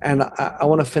 And I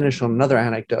want to finish on another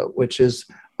anecdote, which is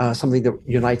something that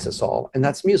unites us all, and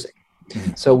that's music.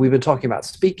 So we've been talking about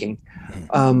speaking,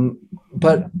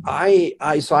 but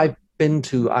I've been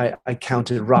to, I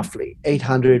counted roughly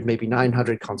 800, maybe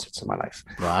 900 concerts in my life.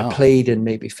 Wow. I played in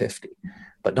maybe 50,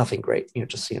 but nothing great,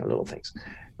 just little things,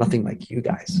 nothing like you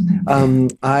guys.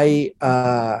 And I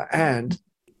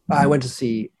went to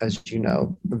see, as you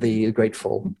know, the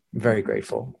Grateful, very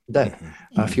Grateful Dead,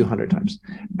 a few hundred times.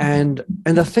 And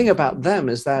the thing about them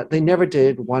is that they never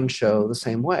did one show the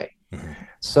same way.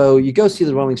 So you go see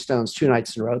the Rolling Stones 2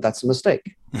 nights in a row, that's a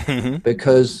mistake.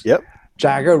 Because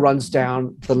Jagger runs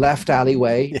down the left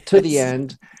alleyway to the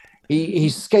end. He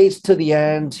skates to the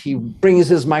end. He brings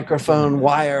his microphone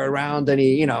wire around and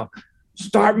he,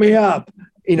 start me up,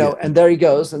 and there he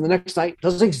goes. And the next night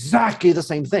does exactly the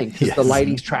same thing because the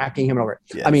lighting's tracking him over.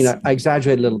 I mean, I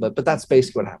exaggerate a little bit, but that's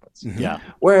basically what happens.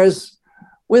 Whereas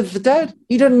with the Dead,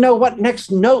 he didn't know what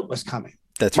next note was coming,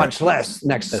 much less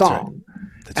next song.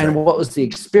 And what was the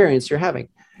experience you're having.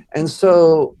 And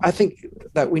so I think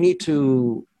that we need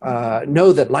to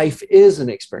know that life is an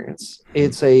experience.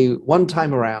 It's a one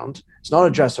time around. It's not a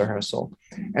dress rehearsal.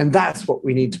 And that's what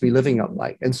we need to be living up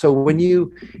like. And so when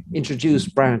you introduce,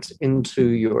 Brent,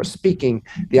 into your speaking,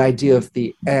 the idea of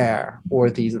the air or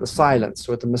the silence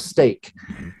or the mistake,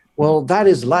 well, that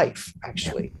is life,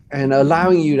 actually. And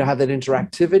allowing you to have that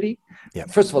interactivity,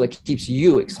 first of all, it keeps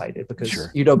you excited because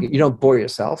you don't bore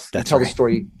yourself. You tell the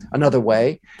story another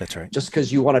way. That's right. Just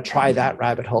because you want to try that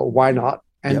rabbit hole, why not?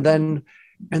 And then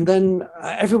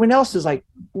everyone else is like,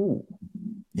 ooh,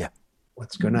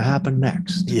 what's going to happen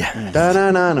next?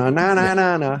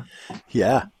 Da-na-na-na-na-na-na.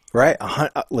 Yeah, right.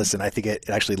 Listen, I think it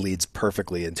actually leads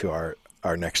perfectly into our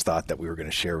next thought that we were going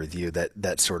to share with you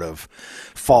that sort of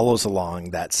follows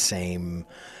along that same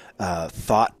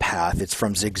thought path. It's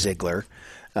from Zig Ziglar.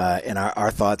 And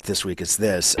our thought this week is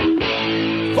this.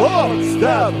 Thoughts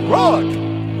That Rock,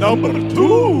 number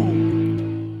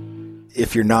 2.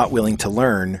 If you're not willing to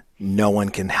learn, no one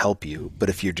can help you. But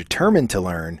if you're determined to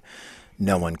learn,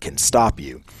 no one can stop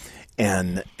you.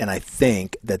 And I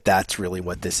think that that's really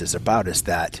what this is about, is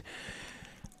that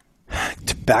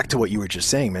Back to what you were just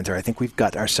saying, Mentor, I think we've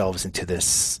got ourselves into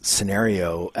this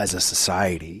scenario as a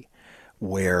society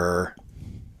where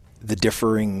the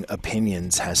differing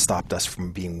opinions has stopped us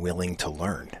from being willing to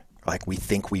learn. Like, we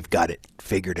think we've got it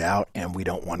figured out and we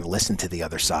don't want to listen to the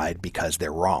other side because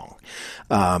they're wrong.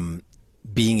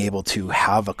 Being able to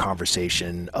have a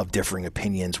conversation of differing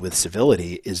opinions with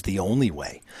civility is the only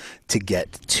way to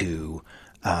get to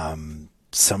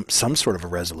some sort of a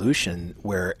resolution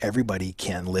where everybody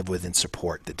can live with and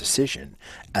support the decision,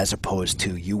 as opposed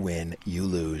to you win, you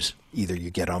lose, either you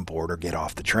get on board or get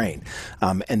off the train.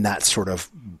 And that's sort of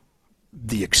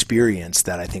the experience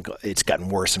that I think it's gotten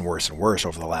worse and worse and worse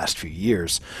over the last few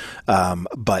years.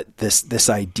 But this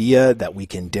idea that we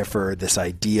can differ, this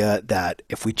idea that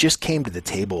if we just came to the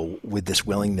table with this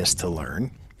willingness to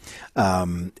learn,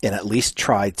 and at least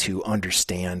try to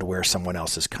understand where someone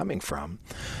else is coming from,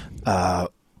 how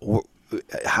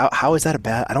is that a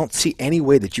bad? I don't see any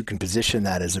way that you can position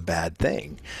that as a bad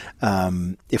thing.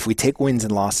 If we take wins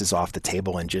and losses off the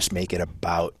table and just make it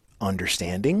about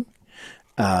understanding,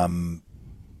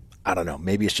 I don't know,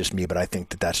 maybe it's just me, but I think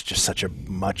that that's just such a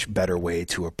much better way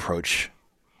to approach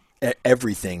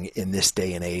everything in this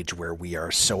day and age, where we are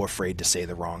so afraid to say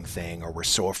the wrong thing, or we're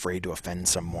so afraid to offend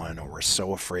someone, or we're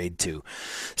so afraid to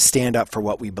stand up for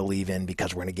what we believe in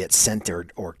because we're going to get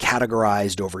centered or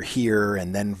categorized over here,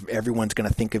 and then everyone's going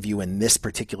to think of you in this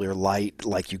particular light,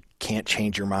 like you can't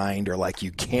change your mind, or like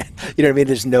you can't, you know what I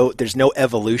mean? There's no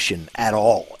evolution at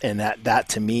all, and that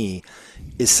to me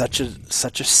is such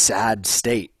a sad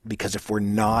state, because if we're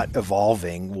not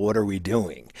evolving, what are we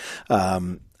doing?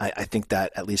 I think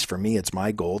that, at least for me, it's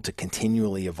my goal to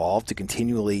continually evolve, to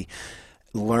continually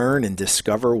learn and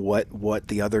discover what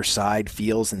the other side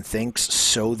feels and thinks,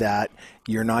 so that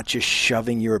you're not just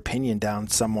shoving your opinion down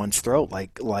someone's throat.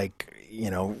 Like, you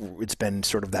know, it's been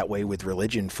sort of that way with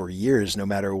religion for years. No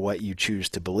matter what you choose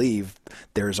to believe,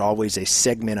 there's always a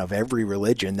segment of every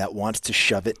religion that wants to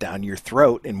shove it down your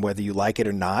throat. And whether you like it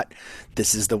or not,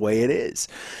 this is the way it is.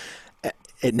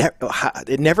 It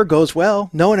never goes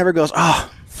well. No one ever goes,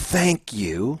 oh, thank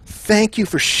you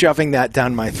for shoving that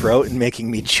down my throat and making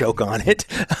me choke on it,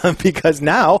 because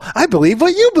now I believe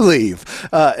what you believe.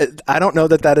 I don't know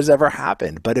that has ever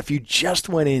happened. But if you just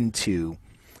went into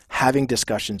having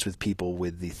discussions with people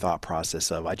with the thought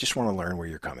process of, I just want to learn where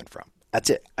you're coming from.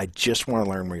 That's it. I just want to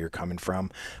learn where you're coming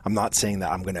from. I'm not saying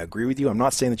that I'm going to agree with you. I'm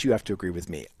not saying that you have to agree with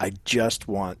me. I just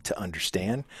want to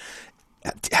understand.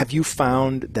 Have you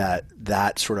found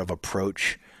that sort of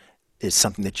approach is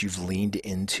something that you've leaned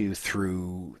into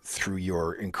through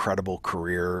your incredible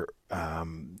career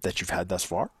that you've had thus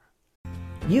far?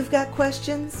 You've got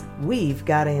questions, we've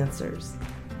got answers.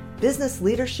 Business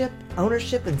leadership,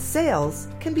 ownership, and sales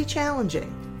can be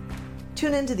challenging.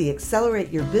 Tune into the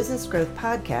Accelerate Your Business Growth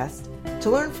podcast to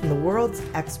learn from the world's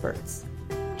experts.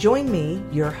 Join me,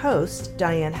 your host,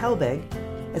 Diane Helbig,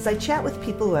 as I chat with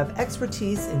people who have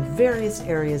expertise in various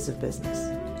areas of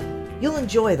business. You'll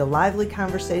enjoy the lively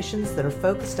conversations that are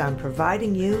focused on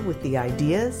providing you with the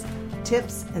ideas,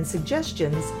 tips, and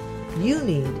suggestions you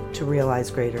need to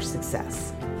realize greater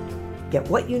success. Get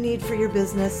what you need for your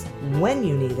business when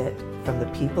you need it from the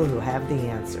people who have the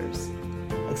answers.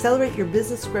 Accelerate Your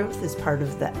Business Growth is part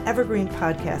of the Evergreen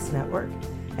Podcast Network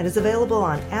and is available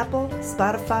on Apple,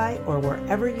 Spotify, or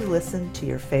wherever you listen to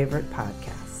your favorite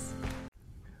podcasts.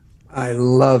 I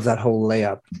love that whole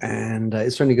layup. And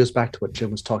it certainly goes back to what Jim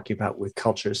was talking about with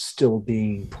cultures still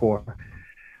being poor.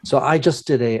 So I just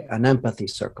did an empathy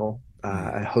circle.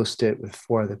 I hosted it with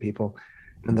 4 other people.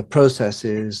 And the process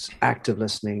is active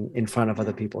listening in front of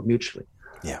other people mutually.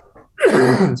 Yeah.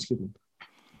 Excuse me.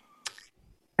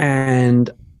 And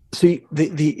so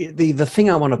the thing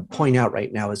I want to point out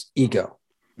right now is ego.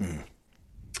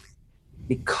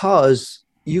 Because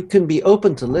you can be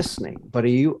open to listening, but are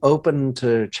you open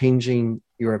to changing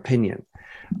your opinion?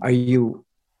 Are you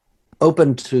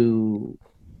open to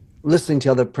listening to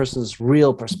other person's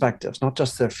real perspectives, not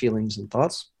just their feelings and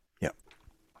thoughts? Yeah.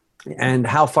 And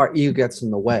how far ego gets in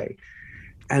the way.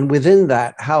 And within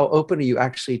that, how open are you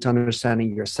actually to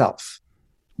understanding yourself,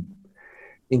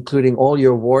 including all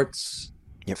your warts,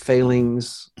 your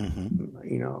failings,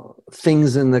 you know,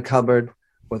 things in the cupboard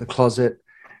or the closet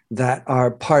that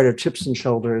are part of chips and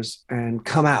shoulders and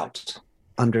come out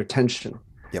under tension.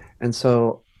 Yep. And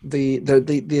so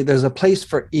there's a place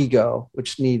for ego,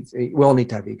 which we all need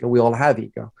to have ego. We all have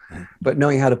ego, but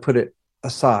knowing how to put it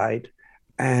aside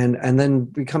and then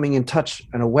becoming in touch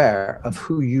and aware of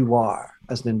who you are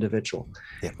as an individual.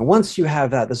 Yeah. And once you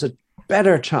have that, there's a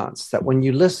better chance that when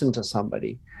you listen to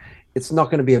somebody, it's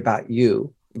not going to be about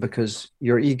you, because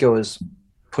your ego is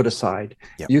put aside.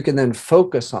 Yep. You can then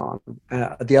focus on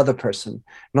the other person,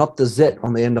 not the zit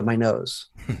on the end of my nose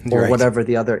or Right. whatever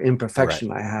the other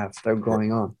imperfection I have that are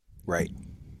going on. Right.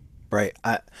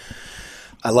 I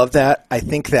love that. I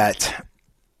think that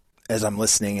as I'm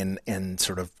listening and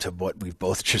sort of to what we've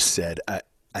both just said,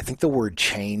 I think the word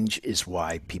change is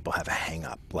why people have a hang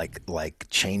up. Like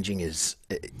changing is,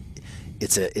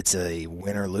 it's a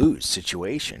win or lose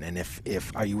situation. And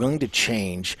if are you willing to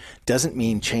change doesn't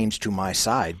mean change to my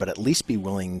side, but at least be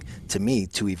willing to me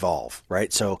to evolve,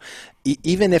 right? So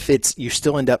even if you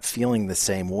still end up feeling the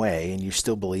same way and you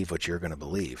still believe what you're going to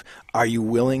believe, are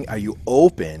you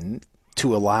open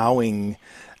to allowing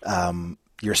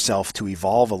yourself to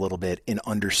evolve a little bit in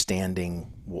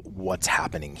understanding what's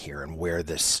happening here and where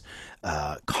this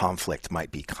conflict might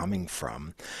be coming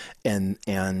from,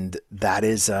 and that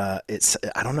is it's,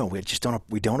 I don't know,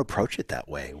 we don't approach it that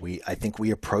way. I think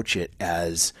we approach it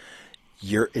as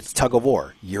it's tug of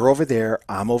war. You're over there,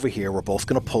 I'm over here. We're both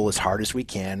going to pull as hard as we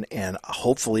can, and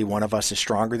hopefully one of us is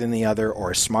stronger than the other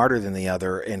or is smarter than the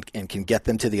other and can get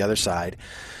them to the other side.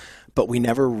 But we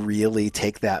never really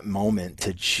take that moment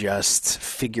to just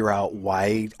figure out,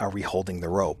 why are we holding the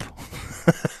rope?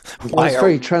 We're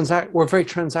very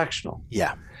transactional.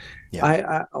 Yeah.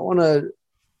 I want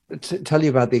to tell you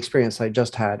about the experience I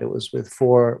just had. It was with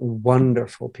 4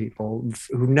 wonderful people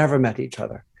who never met each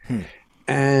other.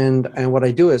 And what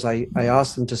I do is I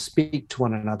ask them to speak to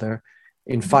one another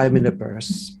in 5-minute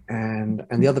bursts, and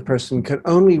the other person can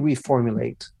only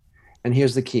reformulate, and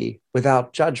here's the key,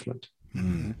 without judgment.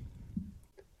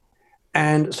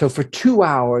 And so for 2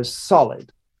 hours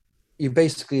solid, you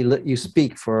basically you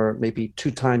speak for maybe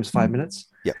 2 times 5 minutes,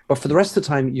 but for the rest of the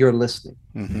time you're listening.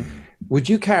 Would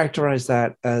you characterize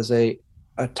that as a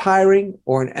tiring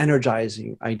or an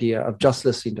energizing idea of just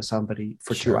listening to somebody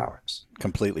for 2 hours?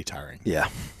 Completely tiring. Yeah.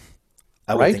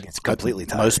 I would think it's completely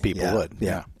tiring. Most people would.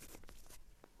 Yeah.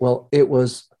 Well, it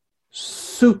was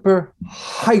super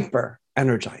hyper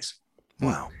energizing.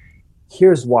 Wow.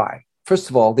 Here's why.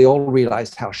 First of all, they all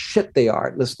realized how shit they are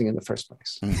at listening in the first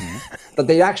place. But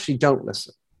they actually don't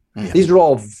listen. These are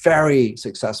all very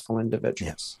successful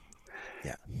individuals.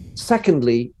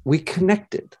 Secondly, we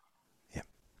connected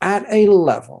at a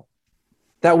level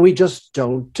that we just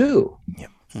don't do.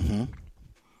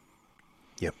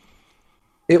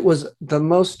 It was the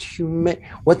most humane.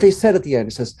 What they said at the end,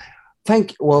 it says,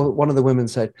 one of the women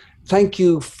said, "Thank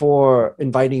you for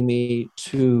inviting me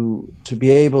to be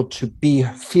able to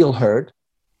feel heard.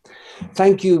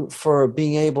 Thank you for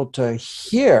being able to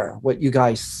hear what you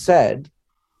guys said.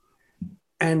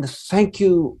 And thank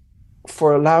you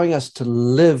for allowing us to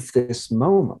live this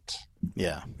moment."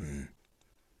 Yeah.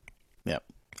 Yep.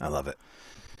 I love it.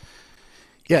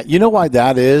 Yeah. You know why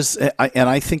that is? And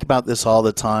I think about this all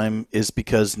the time, is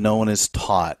because no one is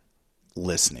taught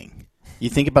listening. You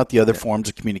think about the other forms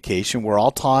of communication. We're all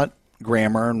taught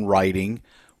grammar and writing.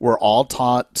 We're all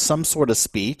taught some sort of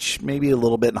speech, maybe a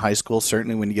little bit in high school.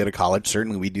 Certainly when you go to college,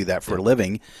 certainly we do that for a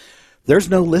living. There's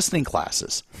no listening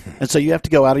classes. And so you have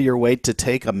to go out of your way to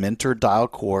take a Mentor Dial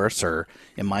course, or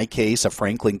in my case, a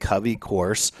Franklin Covey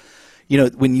course. You know,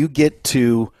 when you get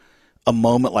to a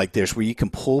moment like this where you can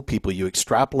pull people, you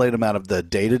extrapolate them out of the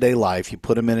day-to-day life, you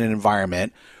put them in an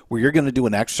environment where you're going to do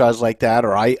an exercise like that.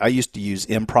 Or I used to use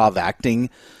improv acting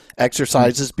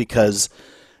exercises because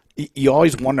you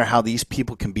always wonder how these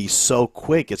people can be so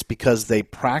quick. It's because they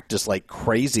practice like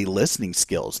crazy listening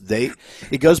skills.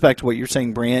 It goes back to what you're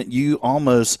saying, Brant. You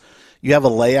have a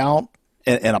layout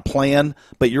and a plan,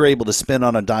 but you're able to spin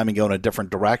on a dime and go in a different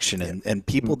direction. And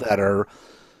people that are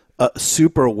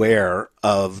super aware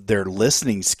of their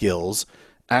listening skills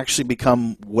actually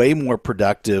become way more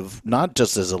productive, not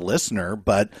just as a listener,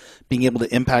 but being able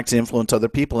to impact and influence other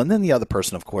people. And then the other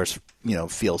person, of course,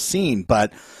 feels seen.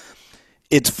 But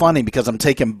it's funny because I'm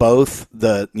taking both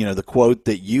the quote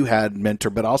that you had, Mentor,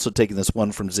 but also taking this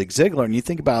one from Zig Ziglar. And you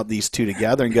think about these two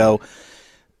together and go,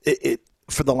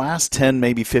 for the last 10,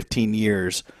 maybe 15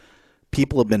 years,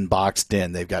 people have been boxed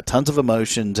in. They've got tons of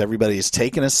emotions. Everybody is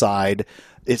taken aside.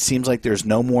 It seems like there's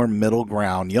no more middle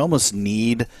ground. You almost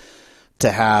need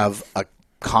to have a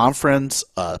conference,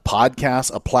 a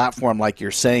podcast, a platform like you're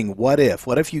saying. What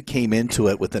if you came into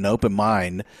it with an open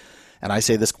mind? And I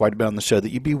say this quite a bit on the show, that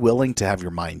you'd be willing to have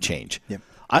your mind change. Yep.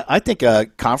 I think a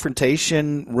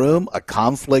confrontation room, a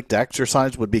conflict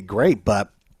exercise would be great,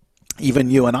 but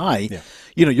even you and I,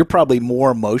 you're probably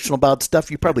more emotional about stuff.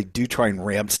 You probably do try and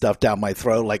ram stuff down my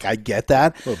throat. Like, I get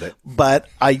that. A little bit. But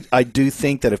I do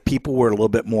think that if people were a little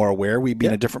bit more aware, we'd be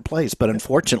in a different place. But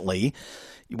unfortunately,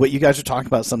 what you guys are talking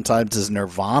about sometimes is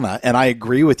nirvana. And I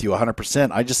agree with you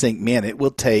 100%. I just think, man, it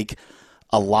will take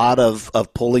a lot of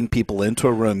pulling people into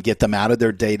a room, get them out of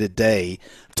their day-to-day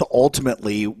to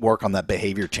ultimately work on that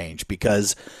behavior change,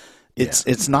 because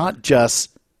it's not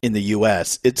just in the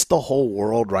U.S., it's the whole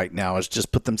world right now has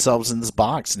just put themselves in this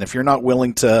box. And if you're not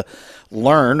willing to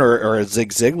learn, or as Zig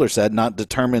Ziglar said, not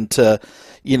determined to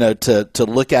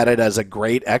look at it as a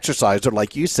great exercise, or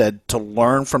like you said, to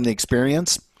learn from the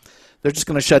experience, they're just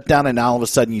going to shut down, and all of a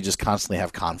sudden you just constantly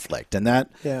have conflict, and that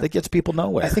gets people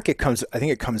nowhere. I think it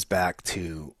comes back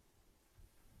to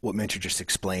what Minter just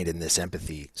explained in this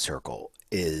empathy circle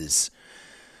is,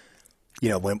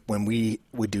 when we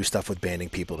would do stuff with banding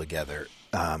people together,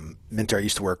 Minter, I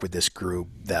used to work with this group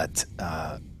that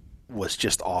was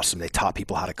just awesome. They taught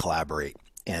people how to collaborate.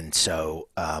 And so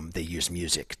they use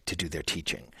music to do their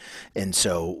teaching. And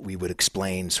so we would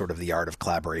explain sort of the art of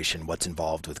collaboration, what's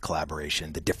involved with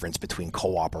collaboration, the difference between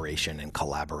cooperation and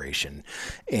collaboration.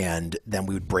 And then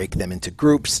we would break them into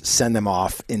groups, send them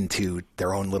off into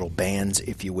their own little bands,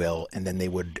 if you will, and then they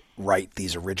would write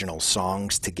these original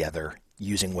songs together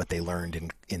using what they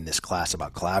learned in this class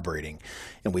about collaborating.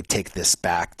 And we'd take this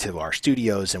back to our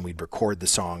studios and we'd record the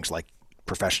songs like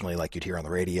professionally, like you'd hear on the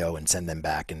radio, and send them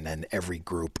back. And then every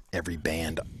group, every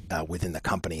band within the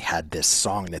company had this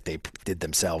song that they did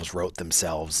themselves, wrote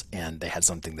themselves, and they had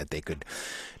something that they could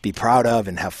be proud of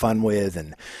and have fun with.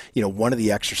 And, one of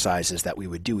the exercises that we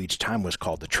would do each time was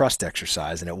called the trust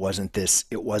exercise. And it wasn't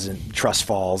trust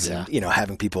falls and,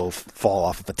 having people fall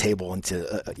off of a table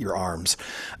into your arms.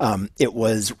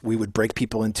 We would break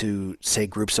people into, say,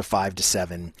 groups of 5 to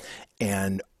 7,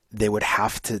 and they would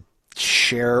have to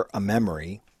share a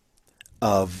memory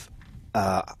of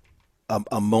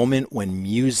a moment when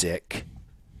music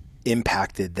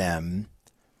impacted them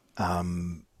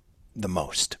the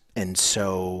most. And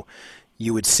so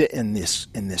you would sit in this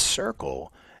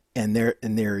circle, and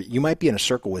there you might be in a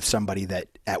circle with somebody that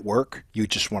at work you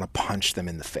just want to punch them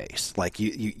in the face. Like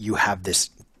you have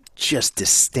this just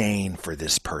disdain for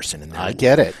this person, and I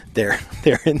get it. They're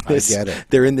in this. I get it.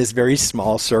 They're in this very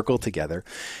small circle together,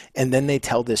 and then they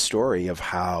tell this story of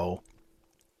how,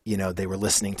 they were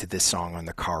listening to this song on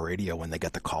the car radio when they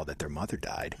got the call that their mother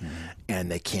died, and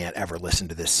they can't ever listen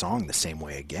to this song the same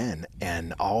way again.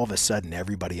 And all of a sudden,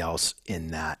 everybody else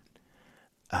in that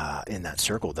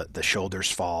circle, the shoulders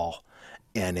fall,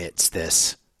 and it's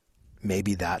this.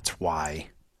 Maybe that's why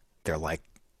they're like,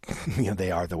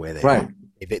 they are the way they are.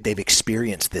 They've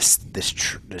experienced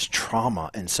this trauma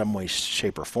in some way,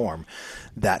 shape, or form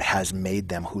that has made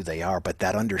them who they are. But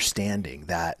that understanding,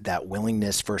 that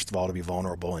willingness, first of all, to be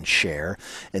vulnerable and share,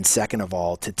 and second of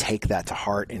all, to take that to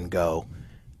heart and go,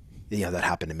 that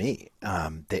happened to me.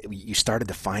 You started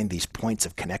to find these points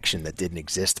of connection that didn't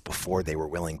exist before they were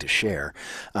willing to share.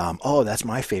 Oh, that's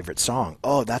my favorite song.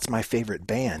 Oh, that's my favorite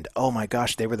band. Oh my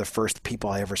gosh, they were the first people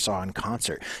I ever saw in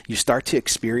concert. You start to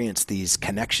experience these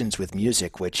connections with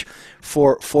music, which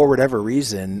for whatever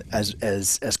reason, as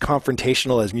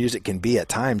confrontational as music can be at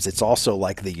times, it's also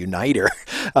like the uniter.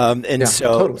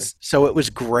 So it was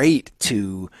great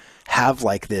to have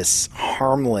like this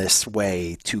harmless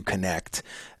way to connect,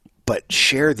 but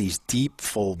share these deep,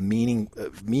 full,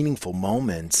 meaningful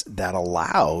moments that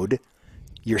allowed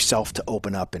yourself to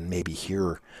open up and maybe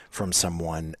hear from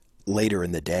someone later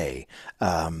in the day.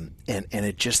 And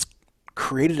it just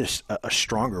created a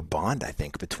stronger bond, I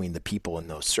think, between the people in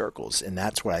those circles. And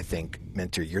that's what I think,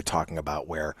 Minter, you're talking about,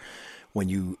 where when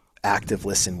you active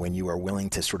listen, when you are willing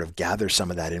to sort of gather some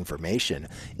of that information,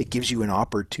 it gives you an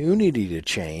opportunity to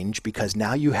change, because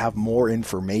now you have more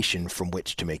information from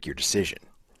which to make your decision.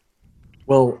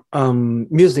 Well,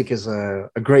 music is a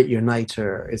great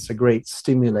uniter. It's a great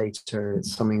stimulator.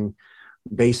 It's something,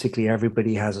 basically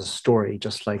everybody has a story,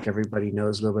 just like everybody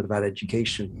knows a little bit about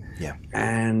education. Yeah.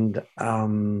 And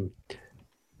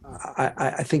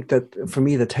I think that for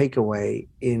me, the takeaway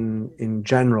in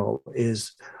general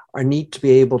is our need to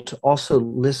be able to also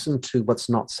listen to what's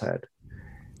not said,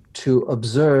 to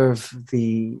observe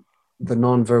the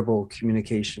nonverbal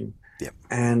communication. Yeah.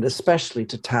 And especially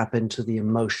to tap into the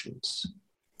emotions.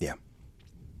 Yeah.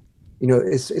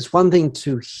 It's one thing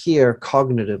to hear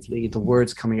cognitively the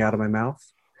words coming out of my mouth.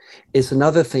 It's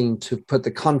another thing to put the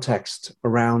context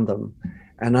around them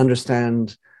and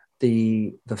understand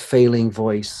the failing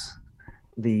voice,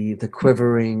 the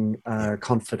quivering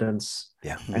confidence,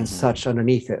 and such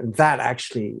underneath it. And that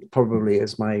actually probably,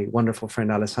 as my wonderful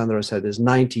friend Alessandro said, is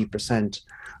 90%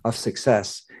 of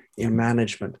success in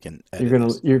management.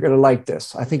 You're gonna like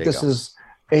this. I think this is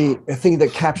a thing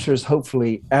that captures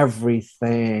hopefully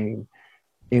everything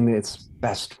in its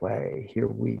best way. Here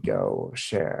we go.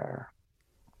 Share.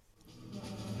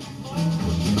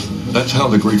 That's how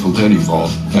the Grateful Dead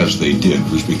evolved as they did,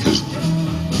 was because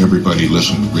everybody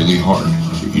listened really hard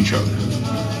to each other.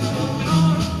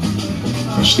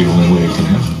 That's the only way it can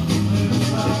happen.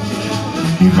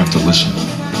 You have to listen.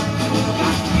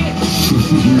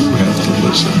 You have to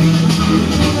listen.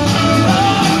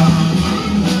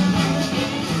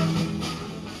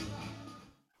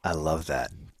 I love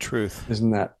that. Truth. Isn't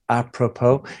that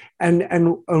apropos?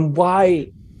 And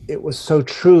why it was so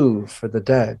true for the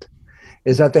Dead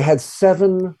is that they had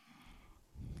 7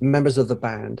 members of the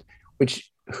band,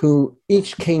 who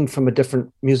each came from a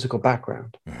different musical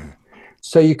background. Mm-hmm.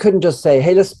 So you couldn't just say,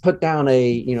 hey, let's put down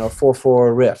a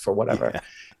 4/4 riff or whatever. Yeah.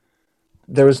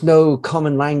 There was no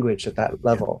common language at that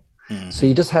level. Yeah. Mm-hmm. So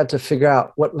you just had to figure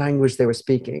out what language they were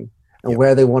speaking and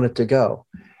where they wanted to go.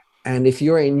 And if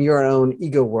you're in your own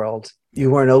ego world,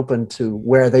 you weren't open to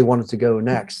where they wanted to go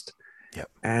next. Yep.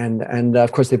 And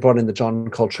of course, they brought in the John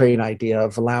Coltrane idea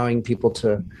of allowing people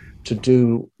to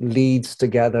do leads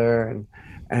together.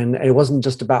 And it wasn't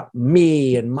just about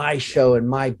me and my show and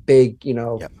my big,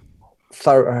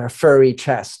 furry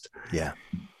chest. Yeah.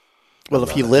 Well,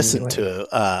 if you listen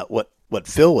to what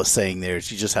Phil was saying there,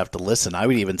 is you just have to listen. I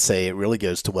would even say it really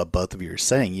goes to what both of you are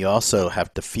saying. You also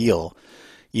have to feel,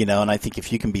 and I think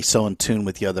if you can be so in tune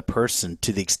with the other person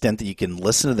to the extent that you can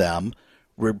listen to them,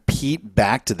 repeat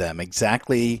back to them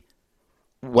exactly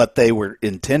what they were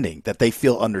intending, that they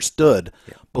feel understood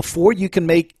before you can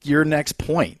make your next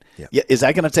point. Yeah. Is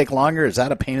that going to take longer? Is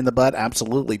that a pain in the butt?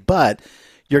 Absolutely. But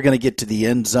you're going to get to the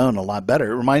end zone a lot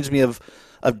better. It reminds me of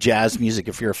jazz music.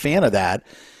 If you're a fan of that,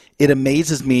 it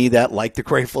amazes me that, like the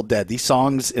Grateful Dead, these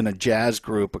songs in a jazz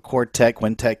group, a quartet,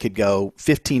 quintet, could go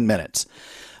 15 minutes.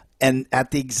 And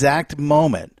at the exact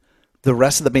moment, the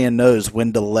rest of the band knows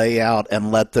when to lay out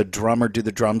and let the drummer do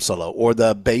the drum solo or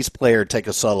the bass player take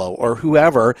a solo or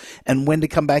whoever, and when to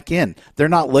come back in. They're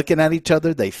not looking at each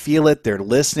other. They feel it. They're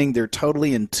listening. They're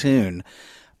totally in tune.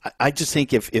 I just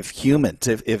think if humans,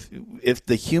 if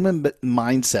the human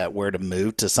mindset were to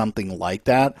move to something like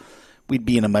that, we'd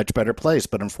be in a much better place.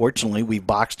 But unfortunately, we've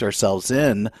boxed ourselves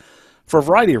in for a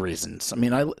variety of reasons. I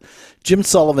mean, Jim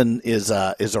Sullivan is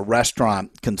a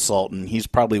restaurant consultant. He's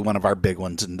probably one of our big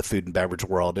ones in the food and beverage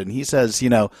world. And he says,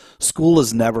 school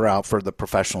is never out for the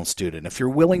professional student. If you're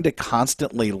willing to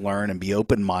constantly learn and be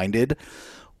open-minded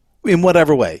in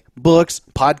whatever way, books,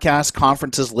 podcasts,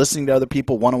 conferences, listening to other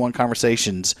people, one-on-one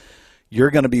conversations,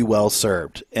 you're going to be well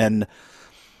served. And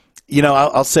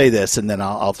I'll say this, and then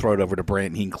I'll throw it over to Brent,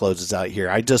 and he can close us out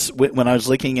here. When I was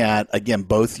looking at, again,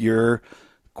 both your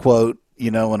quote,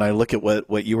 when I look at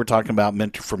what you were talking about,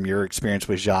 mentor, from your experience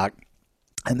with Jacques,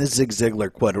 and this Zig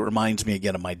Ziglar quote, it reminds me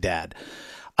again of my dad.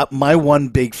 My one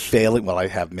big failing, well, I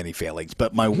have many failings,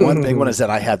 but my one big one is that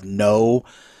I have no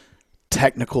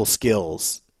technical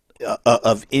skills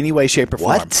of any way, shape, or form.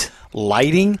 What?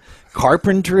 Lighting,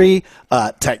 carpentry,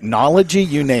 technology,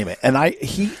 you name it. And I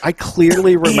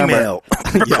clearly remember email,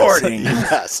 recording,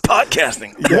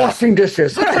 podcasting, washing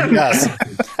dishes. Yes,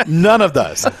 none of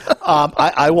those.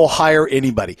 I will hire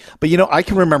anybody. But I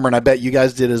can remember, and I bet you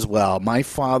guys did as well. My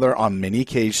father, on many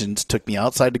occasions, took me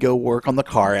outside to go work on the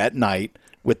car at night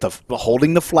with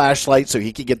holding the flashlight so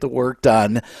he could get the work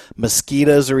done.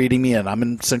 Mosquitoes are eating me, and I'm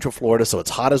in Central Florida, so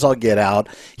it's hot as all get out.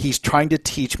 He's trying to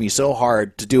teach me so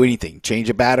hard to do anything.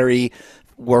 Change a battery,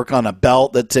 work on a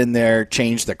belt that's in there,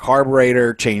 change the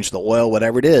carburetor, change the oil,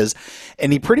 whatever it is.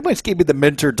 And he pretty much gave me the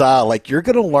mentor dial, like, you're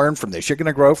going to learn from this. You're going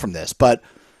to grow from this. But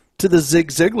to the Zig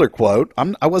Ziglar quote,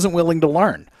 I wasn't willing to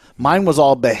learn. Mine was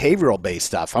all behavioral-based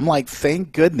stuff. I'm like,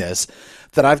 thank goodness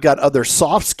that I've got other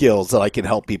soft skills that I can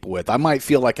help people with. I might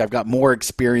feel like I've got more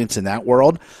experience in that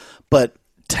world, but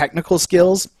technical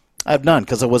skills, I've none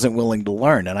because I wasn't willing to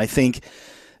learn. And I think,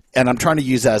 and I'm trying to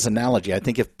use that as an analogy, I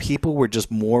think if people were just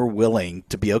more willing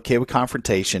to be okay with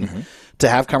confrontation, to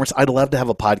have conversations, I'd love to have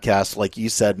a podcast, like you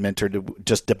said, Mentor, to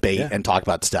just debate and talk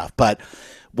about stuff. But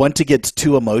once it gets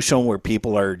too emotional where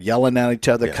people are yelling at each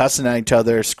other, cussing at each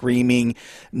other, screaming,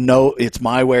 no, it's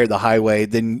my way or the highway,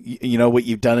 then what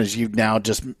you've done is you've now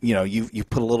just, you've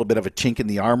put a little bit of a chink in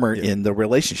the armor in the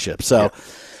relationship. So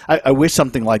I wish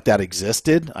something like that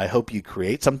existed. I hope you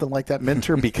create something like that,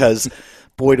 Mentor, because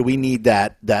boy, do we need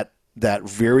that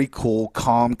very cool,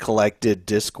 calm, collected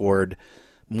Discord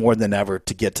more than ever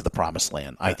to get to the promised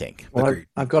land, I think. Well,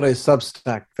 I've got a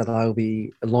Substack that I'll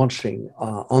be launching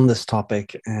on this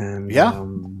topic, and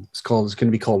it's going to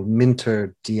be called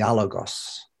Minter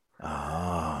Dialogos.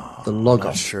 Oh, the logos,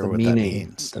 not sure the what meaning,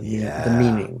 that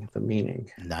means. the meaning.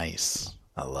 Nice.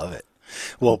 I love it.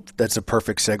 Well, that's a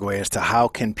perfect segue as to how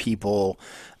can people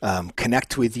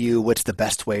connect with you? What's the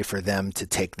best way for them to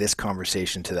take this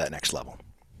conversation to that next level?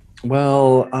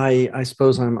 Well, I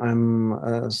suppose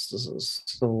I'm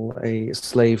still a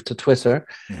slave to Twitter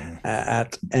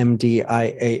at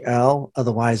MDIAL.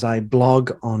 Otherwise, I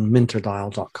blog on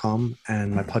minterdial.com,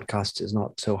 and my podcast is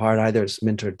not so hard either. It's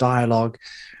Minter Dialogue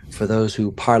for those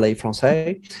who parle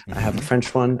français. I have a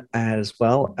French one as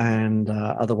well, and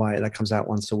otherwise that comes out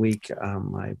once a week.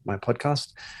 My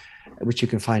podcast, which you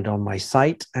can find on my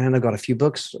site, and I've got a few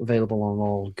books available on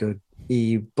all good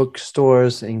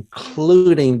e-bookstores,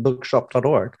 including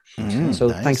bookshop.org. So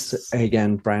nice. Thanks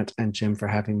again, Brant and Jim, for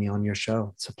having me on your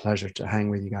show. It's a pleasure to hang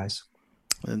with you guys.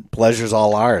 And pleasure's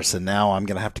all ours. And now I'm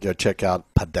going to have to go check out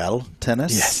padel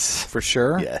tennis. Yes. For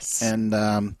sure. Yes. And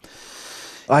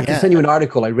I can send you an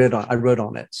article I wrote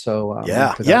on it. So I'll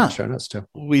put that in the show notes too.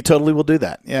 We totally will do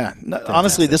that. Yeah. No,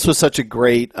 honestly, this was such a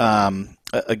great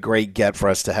get for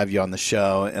us to have you on the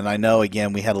show. And I know,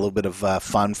 again, we had a little bit of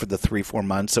fun for the 3-4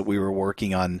 months that we were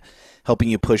working on helping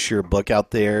you push your book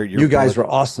out there. You guys were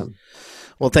awesome.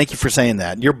 Well, thank you for saying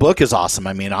that. Your book is awesome.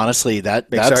 I mean, honestly,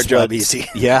 that's our job easy.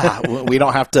 Yeah, we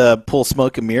don't have to pull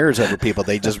smoke and mirrors over people.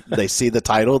 They see the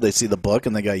title, they see the book,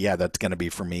 and they go, "Yeah, that's going to be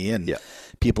for me." And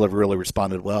people have really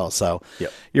responded well. So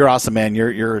you're awesome, man.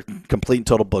 You're a complete and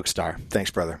total book star.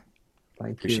 Thanks, brother.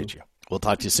 Appreciate you. We'll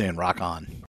talk to you soon. Rock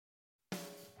on.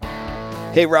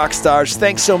 Hey, rock stars,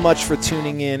 thanks so much for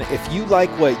tuning in. If you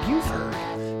like what you've heard,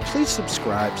 please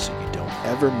subscribe so you don't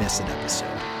ever miss an episode.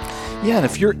 Yeah, and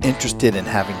if you're interested in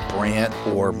having Brant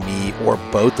or me or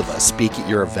both of us speak at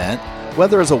your event,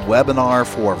 whether as a webinar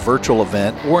for a virtual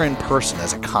event or in person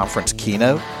as a conference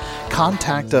keynote,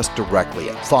 contact us directly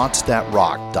at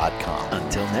thoughtsthatrock.com.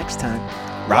 Until next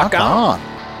time, rock on.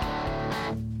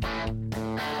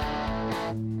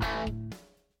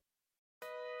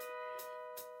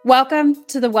 Welcome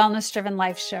to the Wellness Driven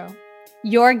Life Show,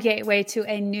 your gateway to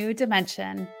a new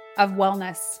dimension of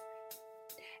wellness.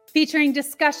 Featuring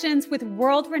discussions with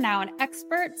world-renowned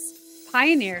experts,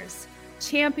 pioneers,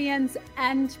 champions,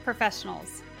 and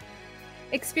professionals.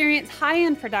 Experience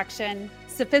high-end production,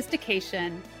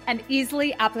 sophistication, and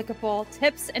easily applicable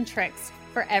tips and tricks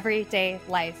for everyday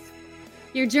life.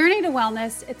 Your journey to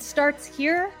wellness, it starts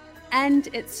here and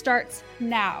it starts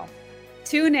now.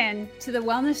 Tune in to the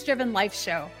Wellness Driven Life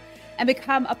Show and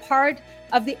become a part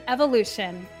of the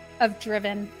evolution of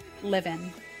driven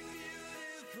living.